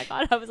mask back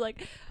on. I was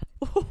like,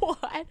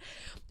 what?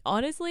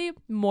 Honestly,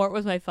 Mort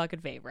was my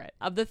fucking favorite.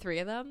 Of the 3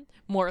 of them,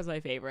 Mort was my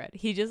favorite.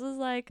 He just was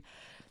like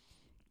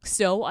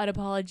so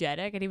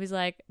unapologetic. And he was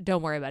like,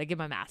 don't worry about it. Give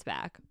my mask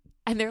back.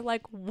 And they're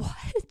like,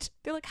 what?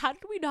 They're like, how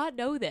did we not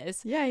know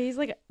this? Yeah, he's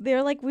like,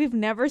 they're like, we've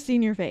never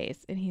seen your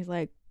face. And he's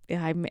like,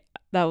 yeah,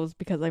 that was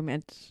because I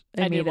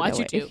didn't want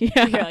you to.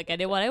 Yeah. You're like, I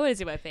didn't want anyone to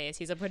see my face.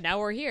 He's like, but now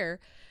we're here.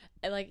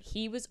 And like,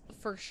 he was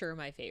for sure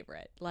my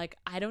favorite. Like,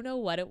 I don't know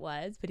what it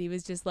was, but he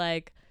was just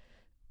like,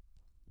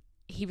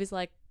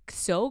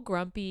 so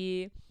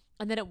grumpy.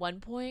 And then at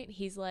one point,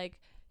 he's like,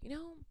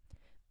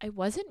 I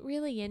wasn't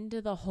really into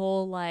the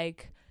whole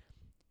like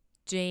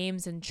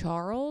James and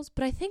Charles,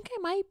 but I think I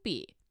might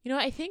be.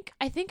 I think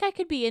I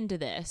could be into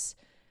this.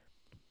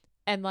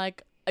 And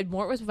like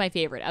Mort was my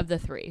favorite of the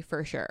 3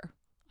 for sure.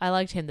 I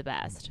liked him the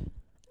best.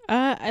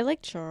 I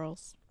like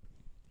Charles.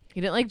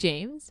 You didn't like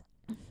James?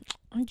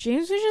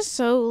 James was just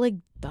so like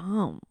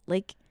dumb.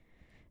 Like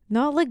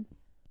not like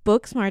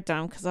book smart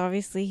dumb because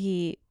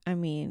obviously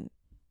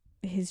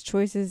his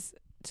choices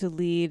to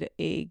lead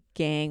a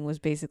gang was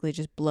basically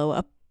just blow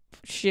up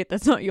shit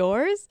that's not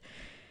yours.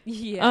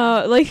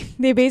 Yeah. Like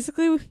they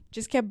basically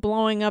just kept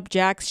blowing up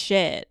Jack's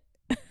shit.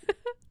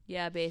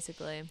 Yeah,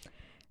 basically.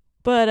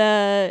 But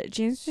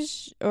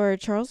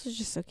Charles was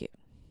just so cute.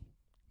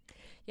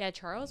 Yeah,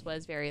 Charles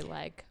was very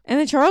like, and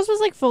then Charles was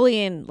like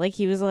fully in. Like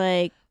he was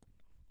like,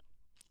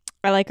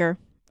 I like her.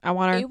 I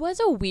want her. It was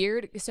a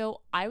weird.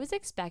 So I was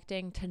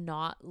expecting to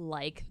not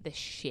like the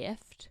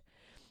shift,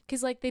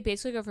 because like they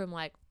basically go from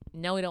like,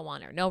 no, we don't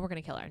want her. No, we're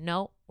gonna kill her.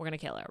 No, we're gonna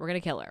kill her. We're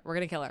gonna kill her. We're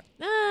gonna kill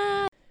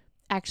her.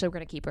 actually, we're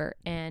going to keep her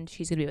and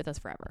she's going to be with us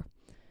forever.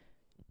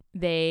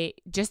 They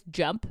just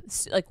jump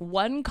like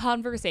one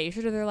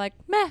conversation and they're like,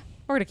 meh,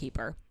 we're going to keep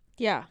her.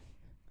 Yeah.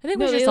 I think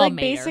we just all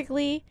made her.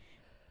 Basically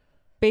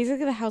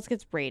the house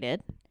gets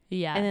raided.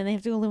 Yeah. And then they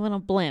have to go live on a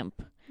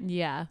blimp.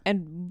 Yeah.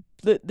 And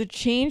the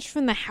change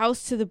from the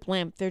house to the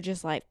blimp, they're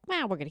just like,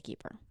 we're going to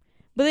keep her.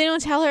 But they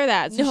don't tell her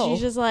that. So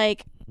she's just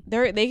like,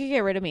 they could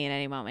get rid of me at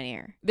any moment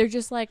here. They're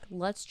just like,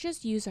 let's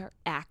just use our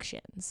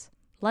actions.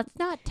 Let's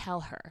not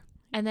tell her.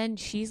 And then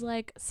she's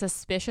like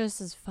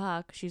suspicious as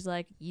fuck. She's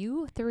like,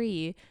 you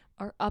three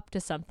are up to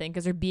something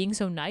because they're being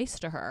so nice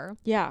to her.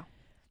 Yeah.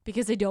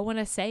 Because they don't want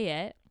to say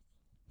it.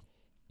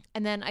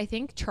 And then I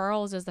think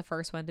Charles is the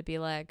first one to be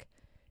like,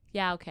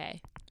 yeah,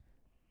 okay.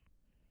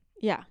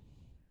 Yeah.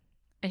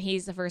 And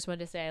he's the first one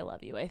to say, I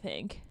love you, I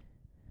think.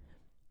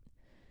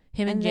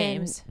 Him and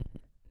James.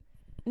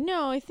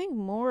 No, I think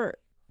Mort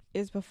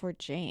is before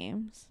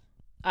James.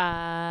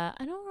 I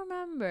don't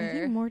remember. I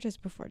think Mort is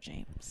before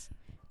James.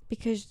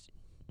 Because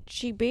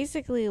she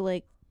basically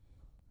like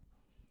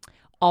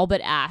all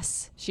but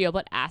asks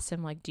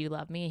him like, do you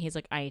love me? And he's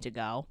like, I need to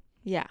go.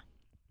 Yeah.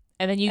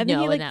 And then he like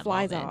in that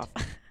flies moment.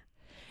 off.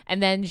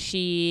 And then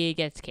she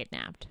gets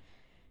kidnapped.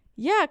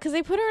 Yeah, because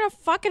they put her in a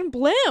fucking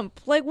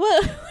blimp. Like,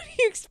 what do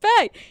you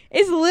expect?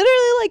 It's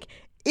literally like,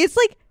 it's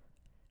like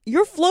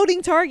your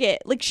floating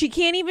target. Like, she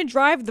can't even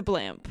drive the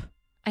blimp.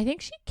 I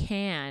think she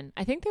can.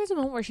 I think there's a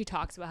moment where she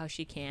talks about how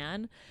she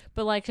can,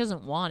 but like she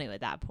doesn't want to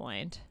at that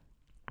point.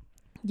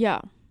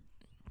 Yeah.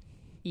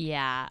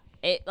 Yeah.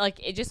 I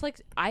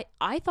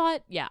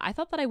thought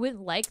that I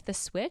wouldn't like the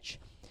switch,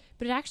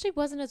 but it actually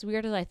wasn't as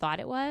weird as I thought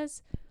it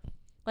was.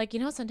 Like, you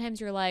know,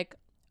 sometimes you're like,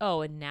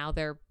 oh, and now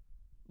they're,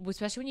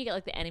 especially when you get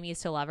like the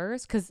enemies to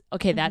lovers, because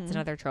okay, that's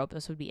another trope.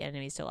 This would be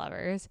enemies to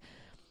lovers,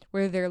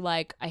 where they're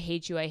like, I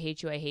hate you, I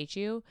hate you, I hate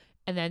you,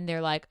 and then they're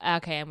like,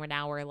 okay, and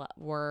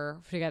we're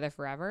together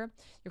forever.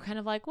 You're kind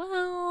of like,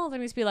 well, there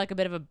needs to be like a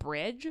bit of a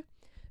bridge.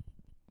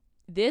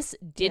 This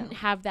didn't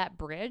have that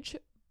bridge,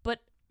 but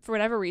for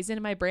whatever reason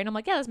in my brain, I'm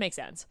like, yeah, this makes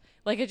sense.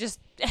 Like it just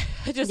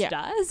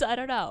does. I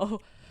don't know,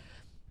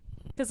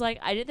 because like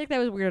I didn't think that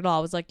was weird at all.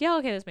 I was like, yeah,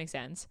 okay, this makes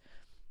sense.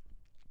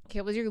 Okay,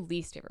 what was your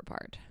least favorite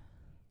part?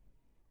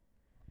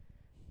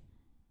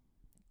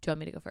 Do you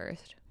want me to go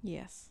first?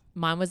 Yes.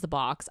 Mine was the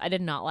box. I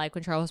did not like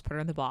when Charles put her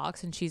in the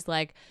box and she's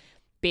like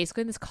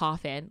basically in this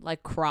coffin,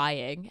 like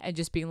crying and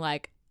just being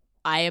like,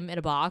 I am in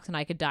a box and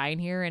I could die in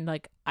here and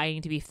like I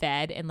need to be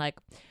fed, and like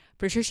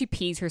pretty sure she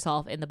pees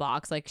herself in the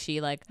box. Like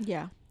she like,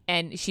 yeah.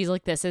 And she's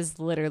like, this is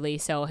literally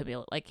so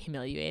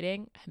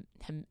humiliating.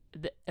 And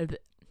I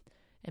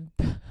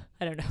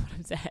don't know what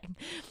I'm saying.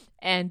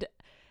 And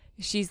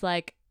she's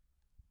like,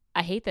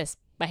 I hate this.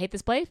 I hate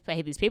this place. I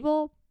hate these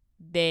people.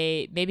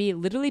 They maybe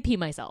literally pee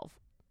myself.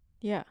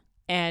 Yeah.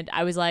 And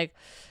I was like,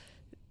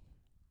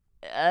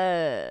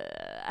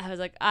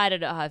 I don't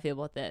know how I feel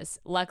about this.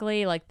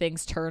 Luckily, like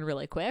things turn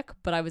really quick,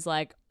 but I was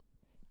like,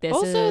 this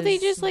also, is they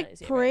just like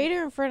easy, parade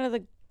her in front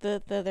of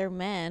their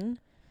men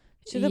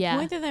to the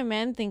point that their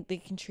men think they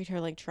can treat her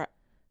like crap.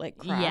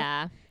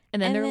 Yeah.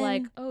 And then they're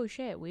like, oh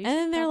shit. And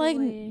then they're like,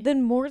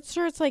 then Mort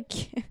starts like,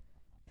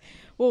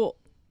 well,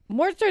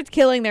 Mort starts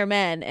killing their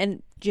men,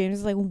 and James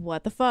is like,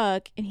 what the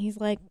fuck? And he's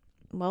like,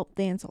 well,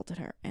 they insulted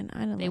her, and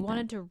I don't. They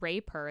wanted to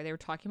rape her. They were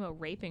talking about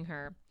raping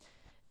her,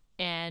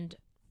 and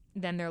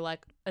then they're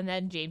like, and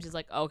then James is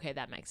like, okay,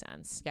 that makes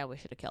sense. Yeah, we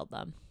should have killed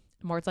them.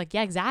 And Mort's like,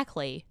 yeah,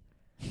 exactly.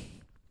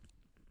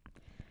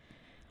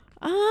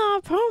 My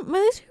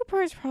least favorite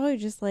part is probably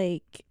just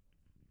like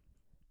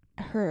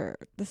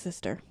the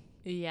sister.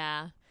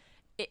 Yeah.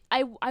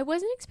 I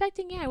wasn't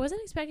expecting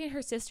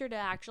her sister to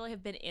actually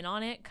have been in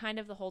on it kind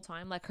of the whole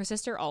time. Like her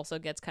sister also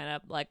gets kind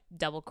of like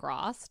double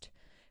crossed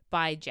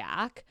by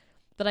Jack,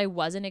 but I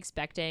wasn't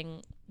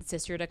expecting the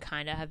sister to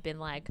kind of have been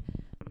like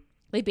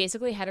they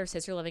basically had her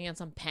sister living in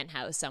some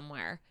penthouse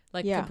somewhere,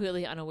 like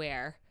completely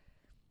unaware,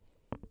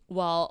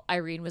 while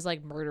Irene was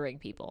like murdering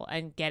people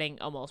and getting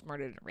almost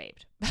murdered and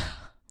raped.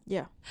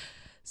 Yeah.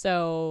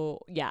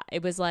 So yeah,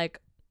 it was like,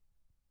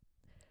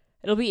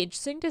 it'll be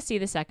interesting to see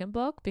the second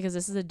book because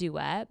this is a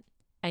duet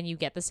and you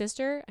get the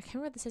sister. I can't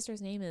remember what the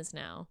sister's name is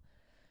now.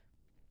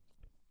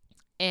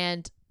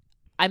 And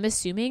I'm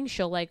assuming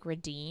she'll like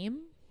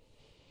redeem.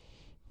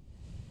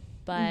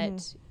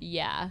 But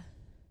yeah.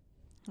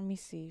 Let me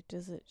see.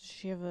 Does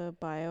she have a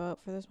bio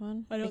out for this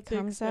one? I don't think so. It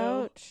comes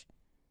out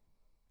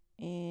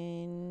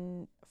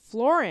in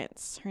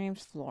Florence. Her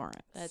name's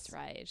Florence. That's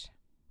right.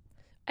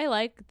 I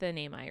like the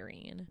name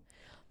Irene.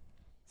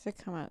 So it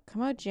come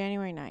out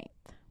January 9th.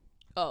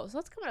 Oh, so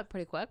that's coming up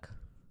pretty quick.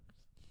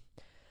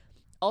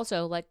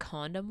 Also, like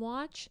Condom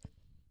Watch,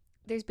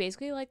 there's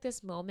basically like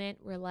this moment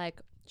where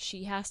like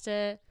she has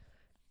to,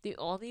 the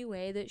only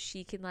way that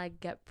she can like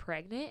get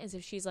pregnant is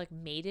if she's like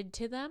mated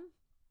to them,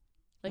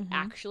 like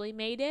actually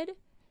mated.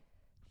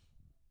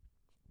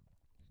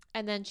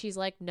 And then she's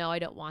like, no, I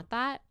don't want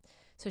that.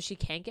 So she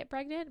can't get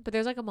pregnant. But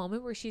there's like a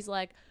moment where she's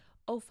like,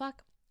 oh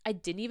fuck, I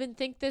didn't even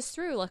think this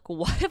through. Like,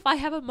 what if I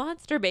have a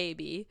monster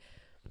baby?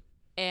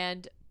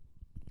 And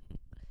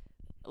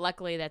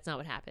luckily that's not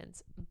what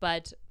happens.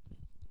 But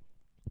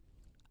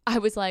I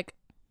was like,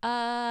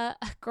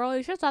 girl,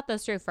 you should have thought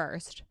this through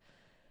first.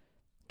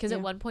 Because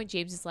at one point,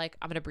 James is like,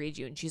 I'm going to breed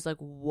you. And she's like,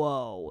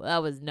 whoa,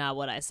 that was not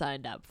what I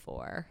signed up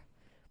for.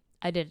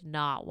 I did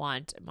not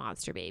want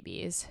monster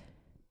babies.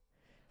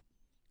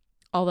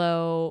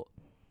 Although,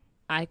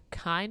 I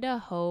kind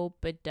of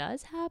hope it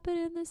does happen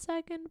in the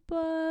second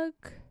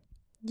book.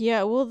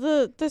 Yeah, well,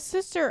 the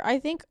sister, I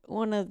think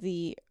one of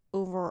the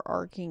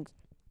overarching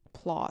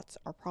plots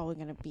are probably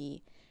going to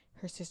be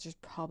her sister's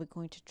probably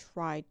going to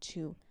try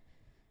to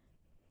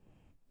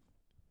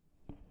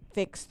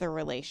fix their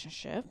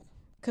relationship.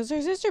 Because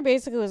her sister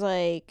basically was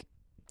like,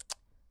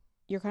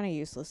 you're kind of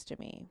useless to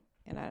me.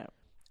 And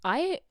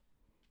I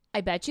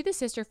bet you the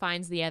sister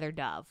finds the other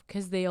dove.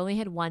 Because they only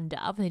had one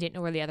dove and they didn't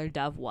know where the other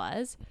dove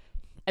was.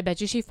 I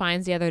bet you she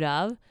finds the other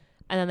dove.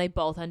 And then they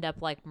both end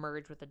up like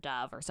merged with the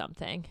dove or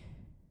something.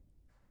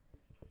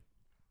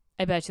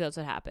 I bet you that's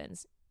what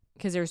happens.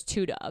 Because there's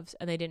two doves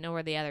and they didn't know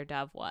where the other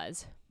dove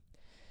was.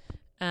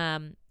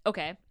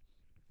 Okay.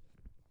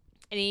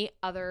 Any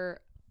other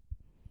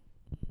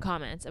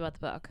comments about the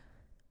book?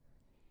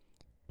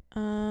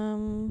 I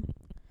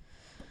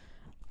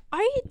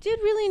did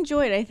really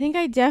enjoy it. I think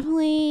I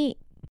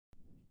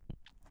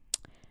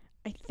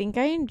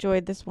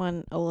enjoyed this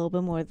one a little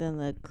bit more than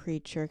the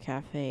Creature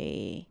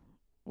Cafe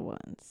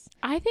ones.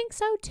 I think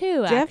so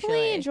too,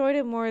 Definitely enjoyed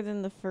it more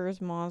than the first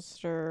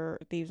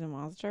Thieves and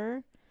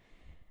Monster.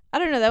 I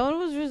don't know, that one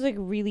was just like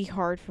really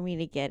hard for me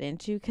to get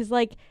into because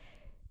like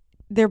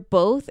they're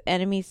both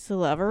enemies to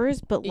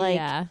lovers, but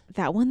like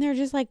that one they're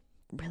just like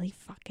really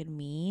fucking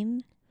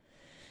mean.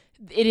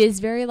 It is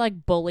very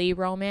like bully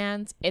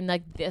romance, and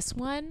like this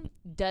one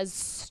does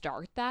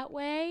start that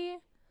way,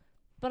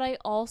 but I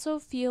also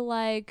feel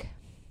like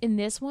in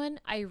this one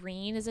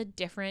Irene is a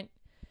different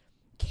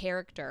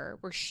character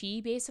where she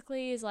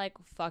basically is like,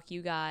 fuck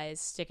you guys,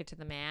 stick it to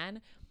the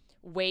man,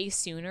 way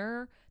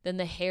sooner than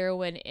the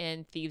heroine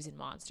in Thieves and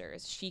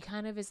Monsters. She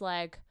kind of is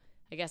like,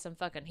 I guess I'm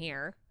fucking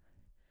here.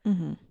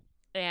 Mm-hmm.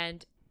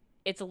 And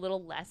it's a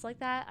little less like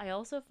that. I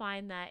also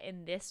find that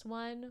in this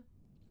one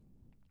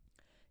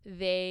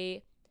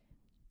they,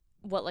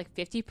 like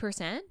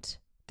 50%?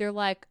 They're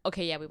like,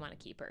 okay, yeah, we want to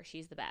keep her.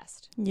 She's the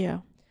best.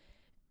 Yeah.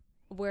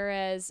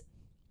 Whereas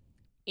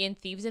in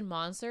Thieves and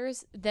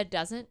Monsters, that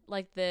doesn't,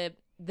 like the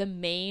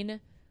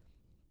main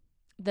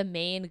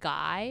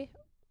guy,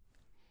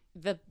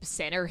 the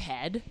center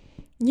head,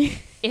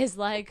 is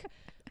like,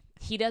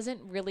 he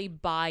doesn't really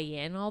buy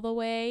in all the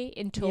way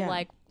until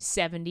like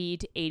 70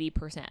 to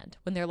 80%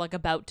 when they're like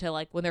about to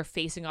like, when they're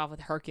facing off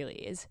with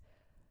Hercules.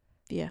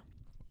 Yeah.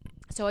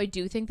 So I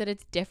do think that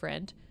it's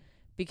different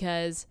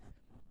because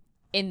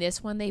in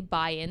this one they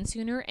buy in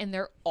sooner and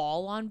they're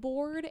all on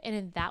board, and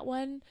in that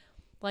one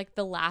like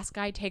the last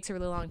guy takes a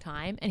really long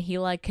time and he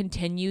like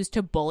continues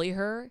to bully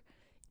her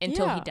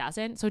until he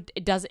doesn't. So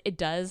it does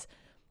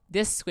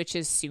this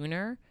switches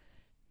sooner,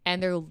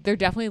 and they're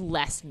definitely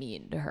less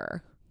mean to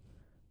her.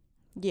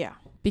 Yeah.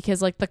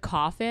 Because like the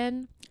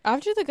coffin,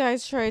 after the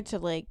guys tried to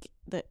like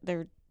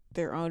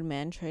their own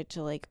men tried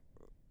to like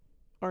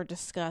or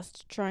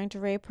discussed trying to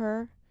rape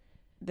her,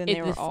 then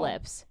they were all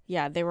flips.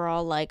 Yeah, they were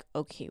all like,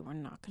 okay, we're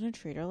not going to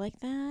treat her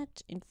like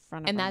that in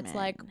front of and our that's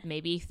men. like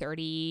maybe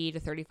 30 to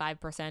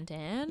 35%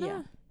 in.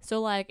 Yeah.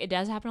 So like it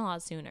does happen a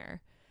lot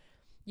sooner.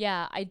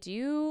 Yeah, I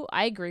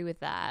agree with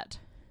that.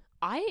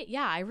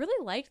 I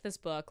really liked this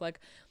book. Like,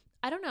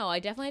 I don't know, I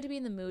definitely had to be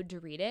in the mood to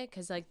read it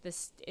because like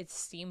it's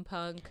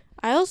steampunk.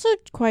 I also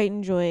quite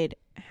enjoyed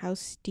how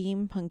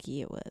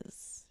steampunky it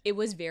was. It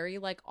was very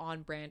like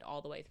on brand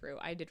all the way through.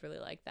 I did really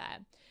like that.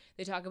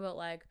 They talk about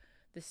like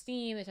the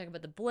steam, they talk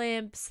about the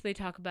blimps, they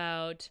talk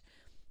about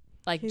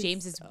like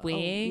James's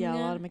wing. Yeah, a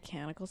lot of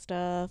mechanical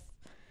stuff.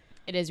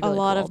 It is really a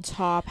lot cool. of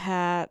top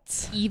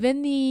hats.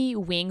 Even the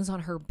wings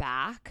on her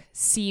back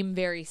seem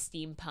very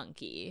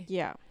steampunky.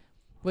 Yeah.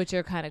 Which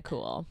are kind of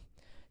cool.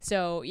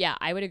 So yeah,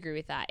 I would agree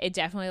with that. It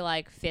definitely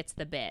like fits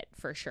the bit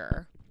for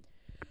sure.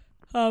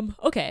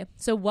 Okay,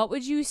 so what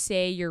would you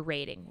say your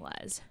rating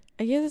was?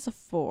 I give this a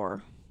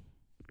 4.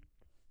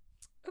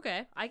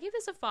 Okay, I gave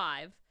this a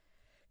 5.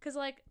 Cause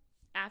like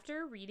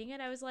after reading it,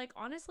 I was like,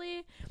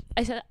 honestly,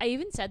 I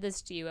even said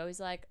this to you. I was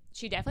like,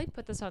 she definitely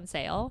put this on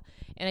sale,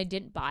 and I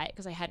didn't buy it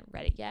because I hadn't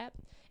read it yet,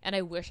 and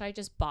I wish I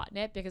just bought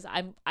it because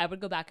I would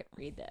go back and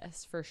read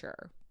this for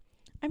sure.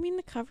 I mean,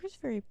 the cover's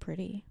very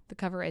pretty. The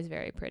cover is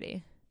very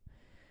pretty.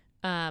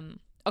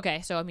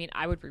 Okay, so I mean,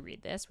 I would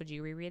reread this. Would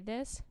you reread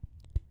this?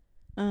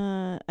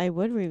 I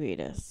would reread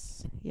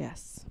this.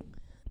 Yes.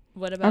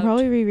 What about? I'll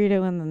probably reread it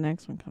when the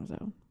next one comes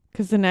out.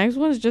 Because the next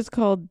one is just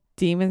called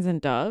Demons and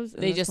Doves.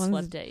 And they just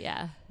flipped it,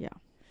 yeah. Yeah.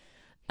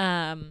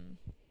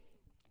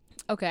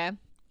 Okay.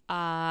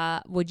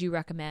 Would you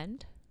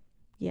recommend?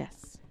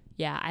 Yes.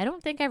 Yeah, I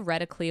don't think I've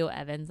read a Clio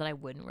Evans that I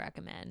wouldn't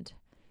recommend.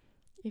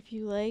 If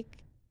you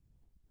like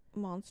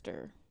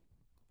monster.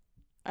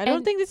 I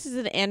don't think this is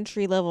an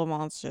entry-level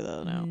monster,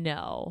 though, no.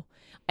 No.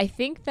 I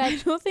think that... I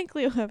don't think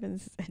Clio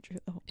Evans is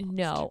entry-level monster.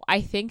 No.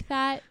 I think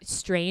that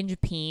Strange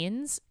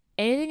Peens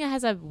anything that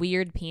has a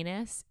weird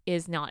penis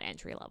is not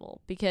entry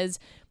level, because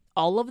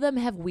all of them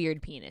have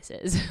weird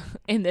penises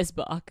in this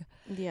book.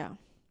 Yeah.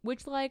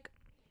 Which, like,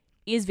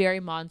 is very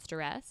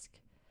monster-esque.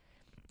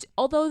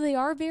 Although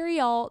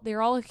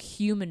they're all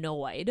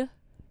humanoid.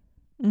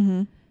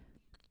 Mm-hmm.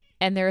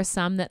 And there are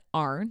some that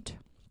aren't.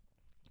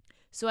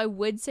 So I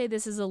would say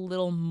this is a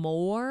little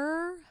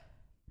more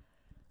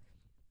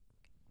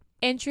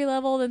entry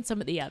level than some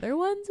of the other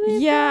ones.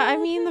 Yeah, I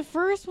mean, the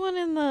first one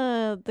in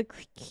the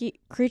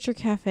Creature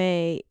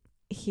Cafe,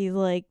 he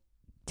like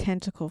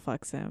tentacle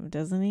fucks him,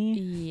 doesn't he?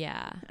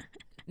 Yeah.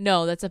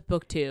 No, that's a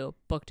book 2.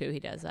 Book 2 he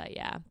does that,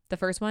 yeah. The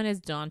first one is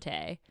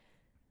Dante,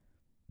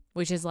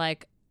 which is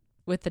like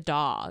with the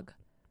dog.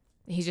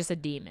 He's just a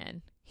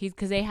demon.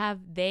 Because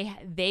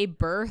they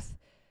birth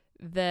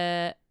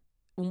their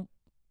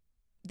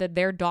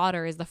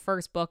daughter is the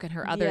first book in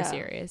her other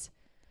series.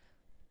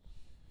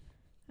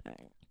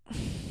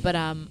 But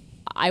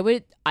I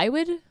would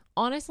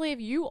honestly, if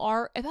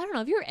you're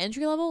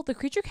entry level, the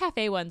Creature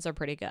Cafe ones are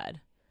pretty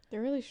good.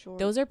 They're really short.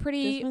 Those are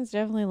pretty. This one's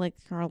definitely like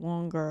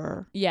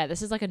longer. Yeah,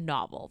 this is like a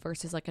novel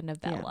versus like a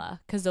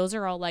novella, because those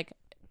are all like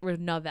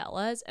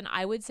novellas, and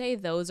I would say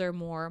those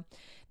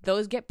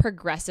get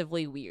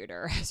progressively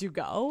weirder as you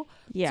go.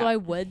 Yeah. So I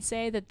would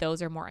say that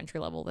those are more entry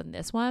level than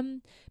this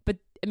one. But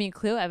I mean,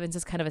 Clio Evans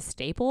is kind of a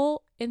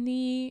staple in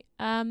the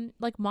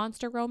like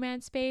monster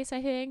romance space,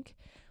 I think.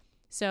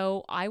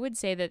 So I would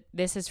say that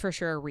this is for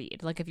sure a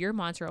read. Like, if you're a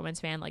monster romance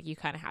fan, like, you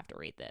kind of have to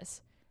read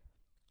this.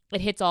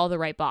 It hits all the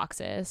right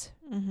boxes.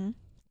 Mm-hmm.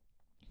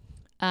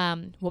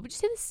 What would you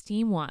say the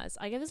Steam was?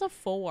 I give this a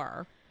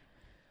 4.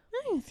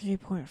 I think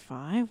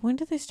 3.5. When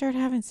did they start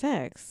having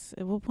sex?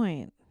 At what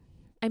point?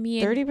 I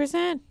mean,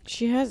 30%.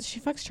 She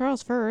fucks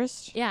Charles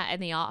first. Yeah, in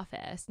the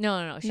office.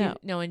 No.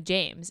 In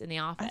James in the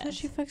office. I thought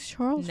she fucks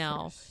Charles.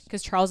 No,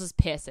 because Charles is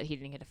pissed that he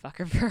didn't get to fuck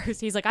her first.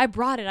 He's like, I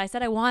brought it. I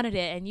said I wanted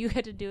it, and you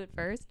had to do it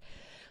first.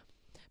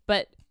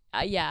 But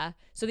yeah,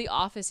 so the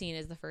office scene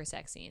is the first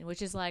sex scene,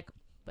 which is like,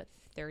 but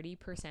 30%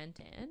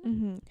 in.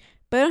 Mm-hmm.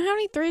 But I don't have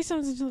any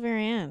threesomes until the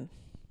very end,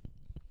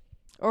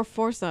 or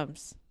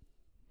foursomes.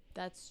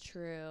 That's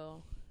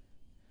true.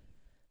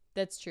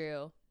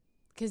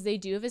 Because they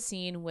do have a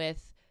scene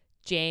with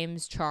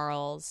James,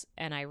 Charles,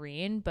 and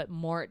Irene, but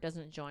Mort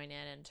doesn't join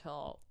in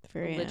until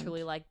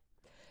literally like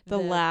the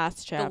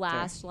last chapter. The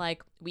last,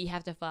 like, we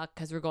have to fuck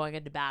because we're going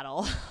into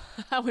battle.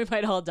 We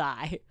might all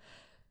die.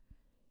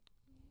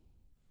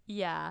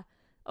 Yeah.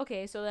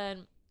 Okay, so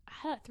then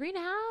 3.5?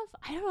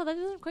 I don't know. That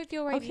doesn't quite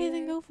feel right. Okay, either.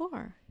 Then go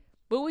 4.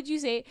 What would you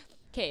say?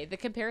 Okay, the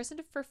comparison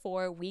for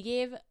 4, we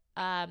gave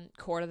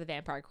Court of the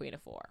Vampire Queen a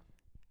 4.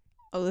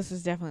 Oh, this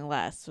is definitely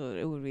less, so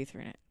it would be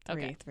 3.5.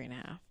 Okay.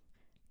 3.5.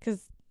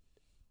 Because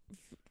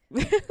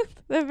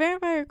the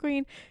Vampire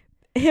Queen,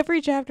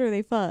 every chapter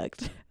they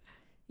fucked.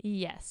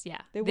 Yes,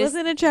 yeah. There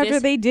wasn't a chapter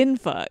they didn't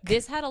fuck.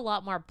 This had a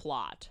lot more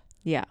plot.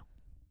 Yeah.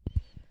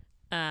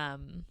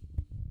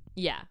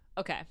 Yeah.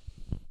 Okay.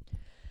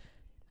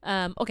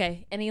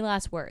 Okay. Any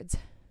last words?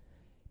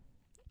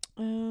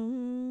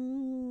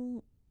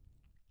 I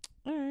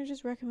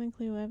just recommend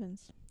Clio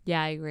Evans.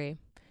 Yeah, I agree.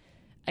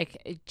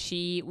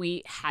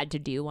 We had to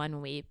do one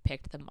when we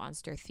picked the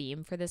monster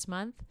theme for this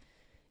month,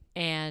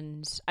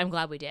 and I'm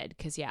glad we did,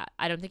 because yeah,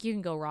 I don't think you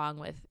can go wrong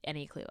with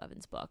any Clio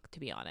Evans book, to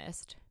be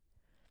honest,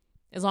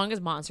 as long as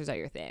monsters are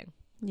your thing.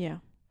 Yeah.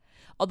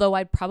 Although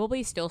I'd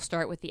probably still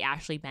start with the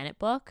Ashley Bennett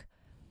book,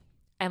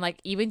 and like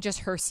even just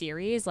her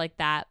series, like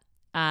that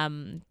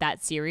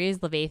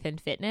series Leviathan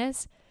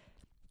Fitness,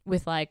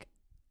 with like,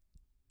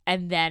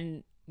 and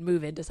then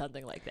move into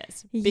something like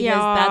this, because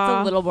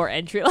that's a little more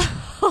entry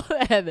level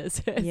than this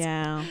is.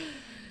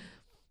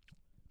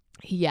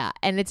 Yeah,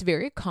 and it's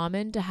very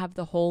common to have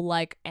the whole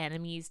like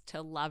enemies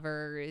to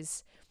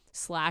lovers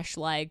 /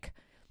 like,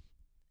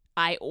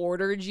 I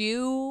ordered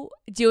you.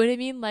 Do you know what I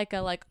mean? Like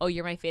oh,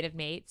 you're my fated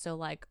mate, so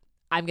like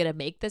I'm gonna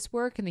make this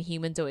work, and the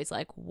human's always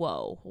like,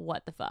 whoa,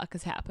 what the fuck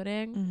is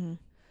happening? Mm-hmm.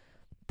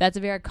 That's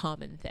a very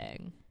common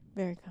thing.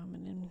 Very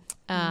common in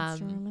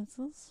monster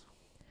romances.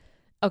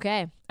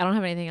 Okay, I don't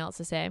have anything else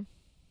to say.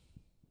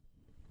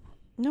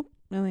 Nope,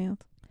 nothing else.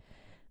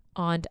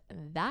 On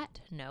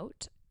that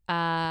note,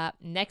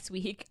 next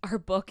week our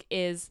book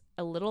is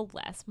a little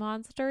less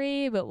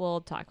monstery, but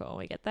we'll talk about when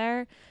we get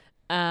there.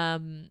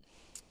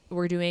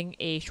 We're doing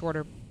a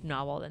shorter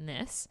novel than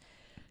this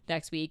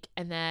next week,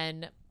 and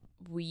then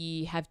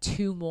we have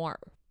 2 more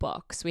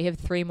books. We have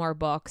 3 more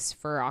books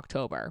for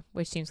October,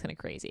 which seems kind of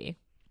crazy.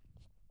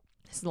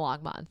 This is a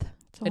long month.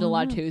 We had a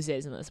lot of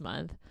Tuesdays in this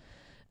month.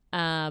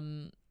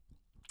 And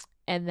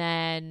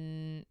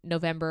then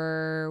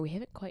November, we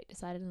haven't quite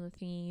decided on the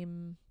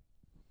theme.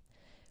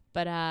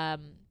 But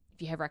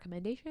if you have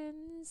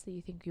recommendations that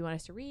you think you want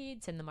us to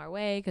read, send them our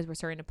way, because we're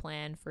starting to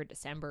plan for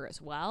December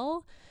as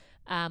well.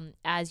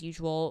 As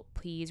usual,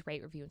 please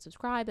rate, review, and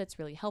subscribe. That's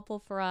really helpful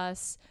for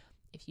us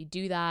if you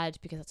do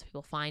that, because that's how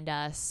people find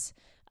us.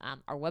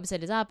 Our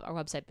website is up. Our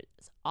website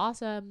is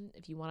awesome.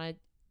 If you want to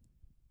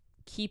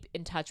keep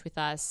in touch with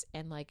us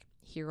and like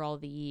hear all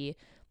the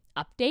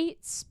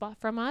updates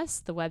from us,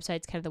 the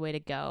website's kind of the way to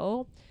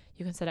go. You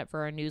You can sign up for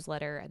our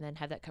newsletter and then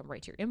have that come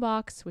right to your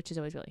inbox, which is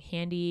always really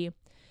handy.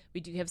 We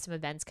do have some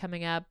events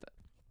coming up.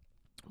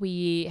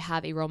 We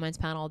have a romance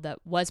panel that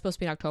was supposed to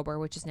be in October,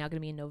 which is now going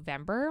to be in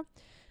November.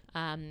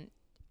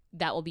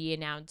 That will be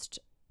announced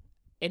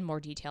in more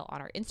detail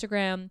on our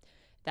Instagram.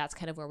 That's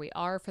kind of where we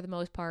are for the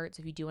most part. So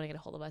if you do want to get a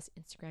hold of us,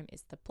 Instagram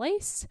is the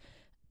place.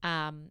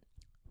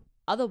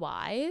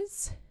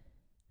 Otherwise,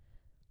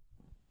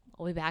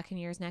 we'll be back in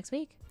yours next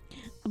week.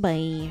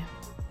 Bye.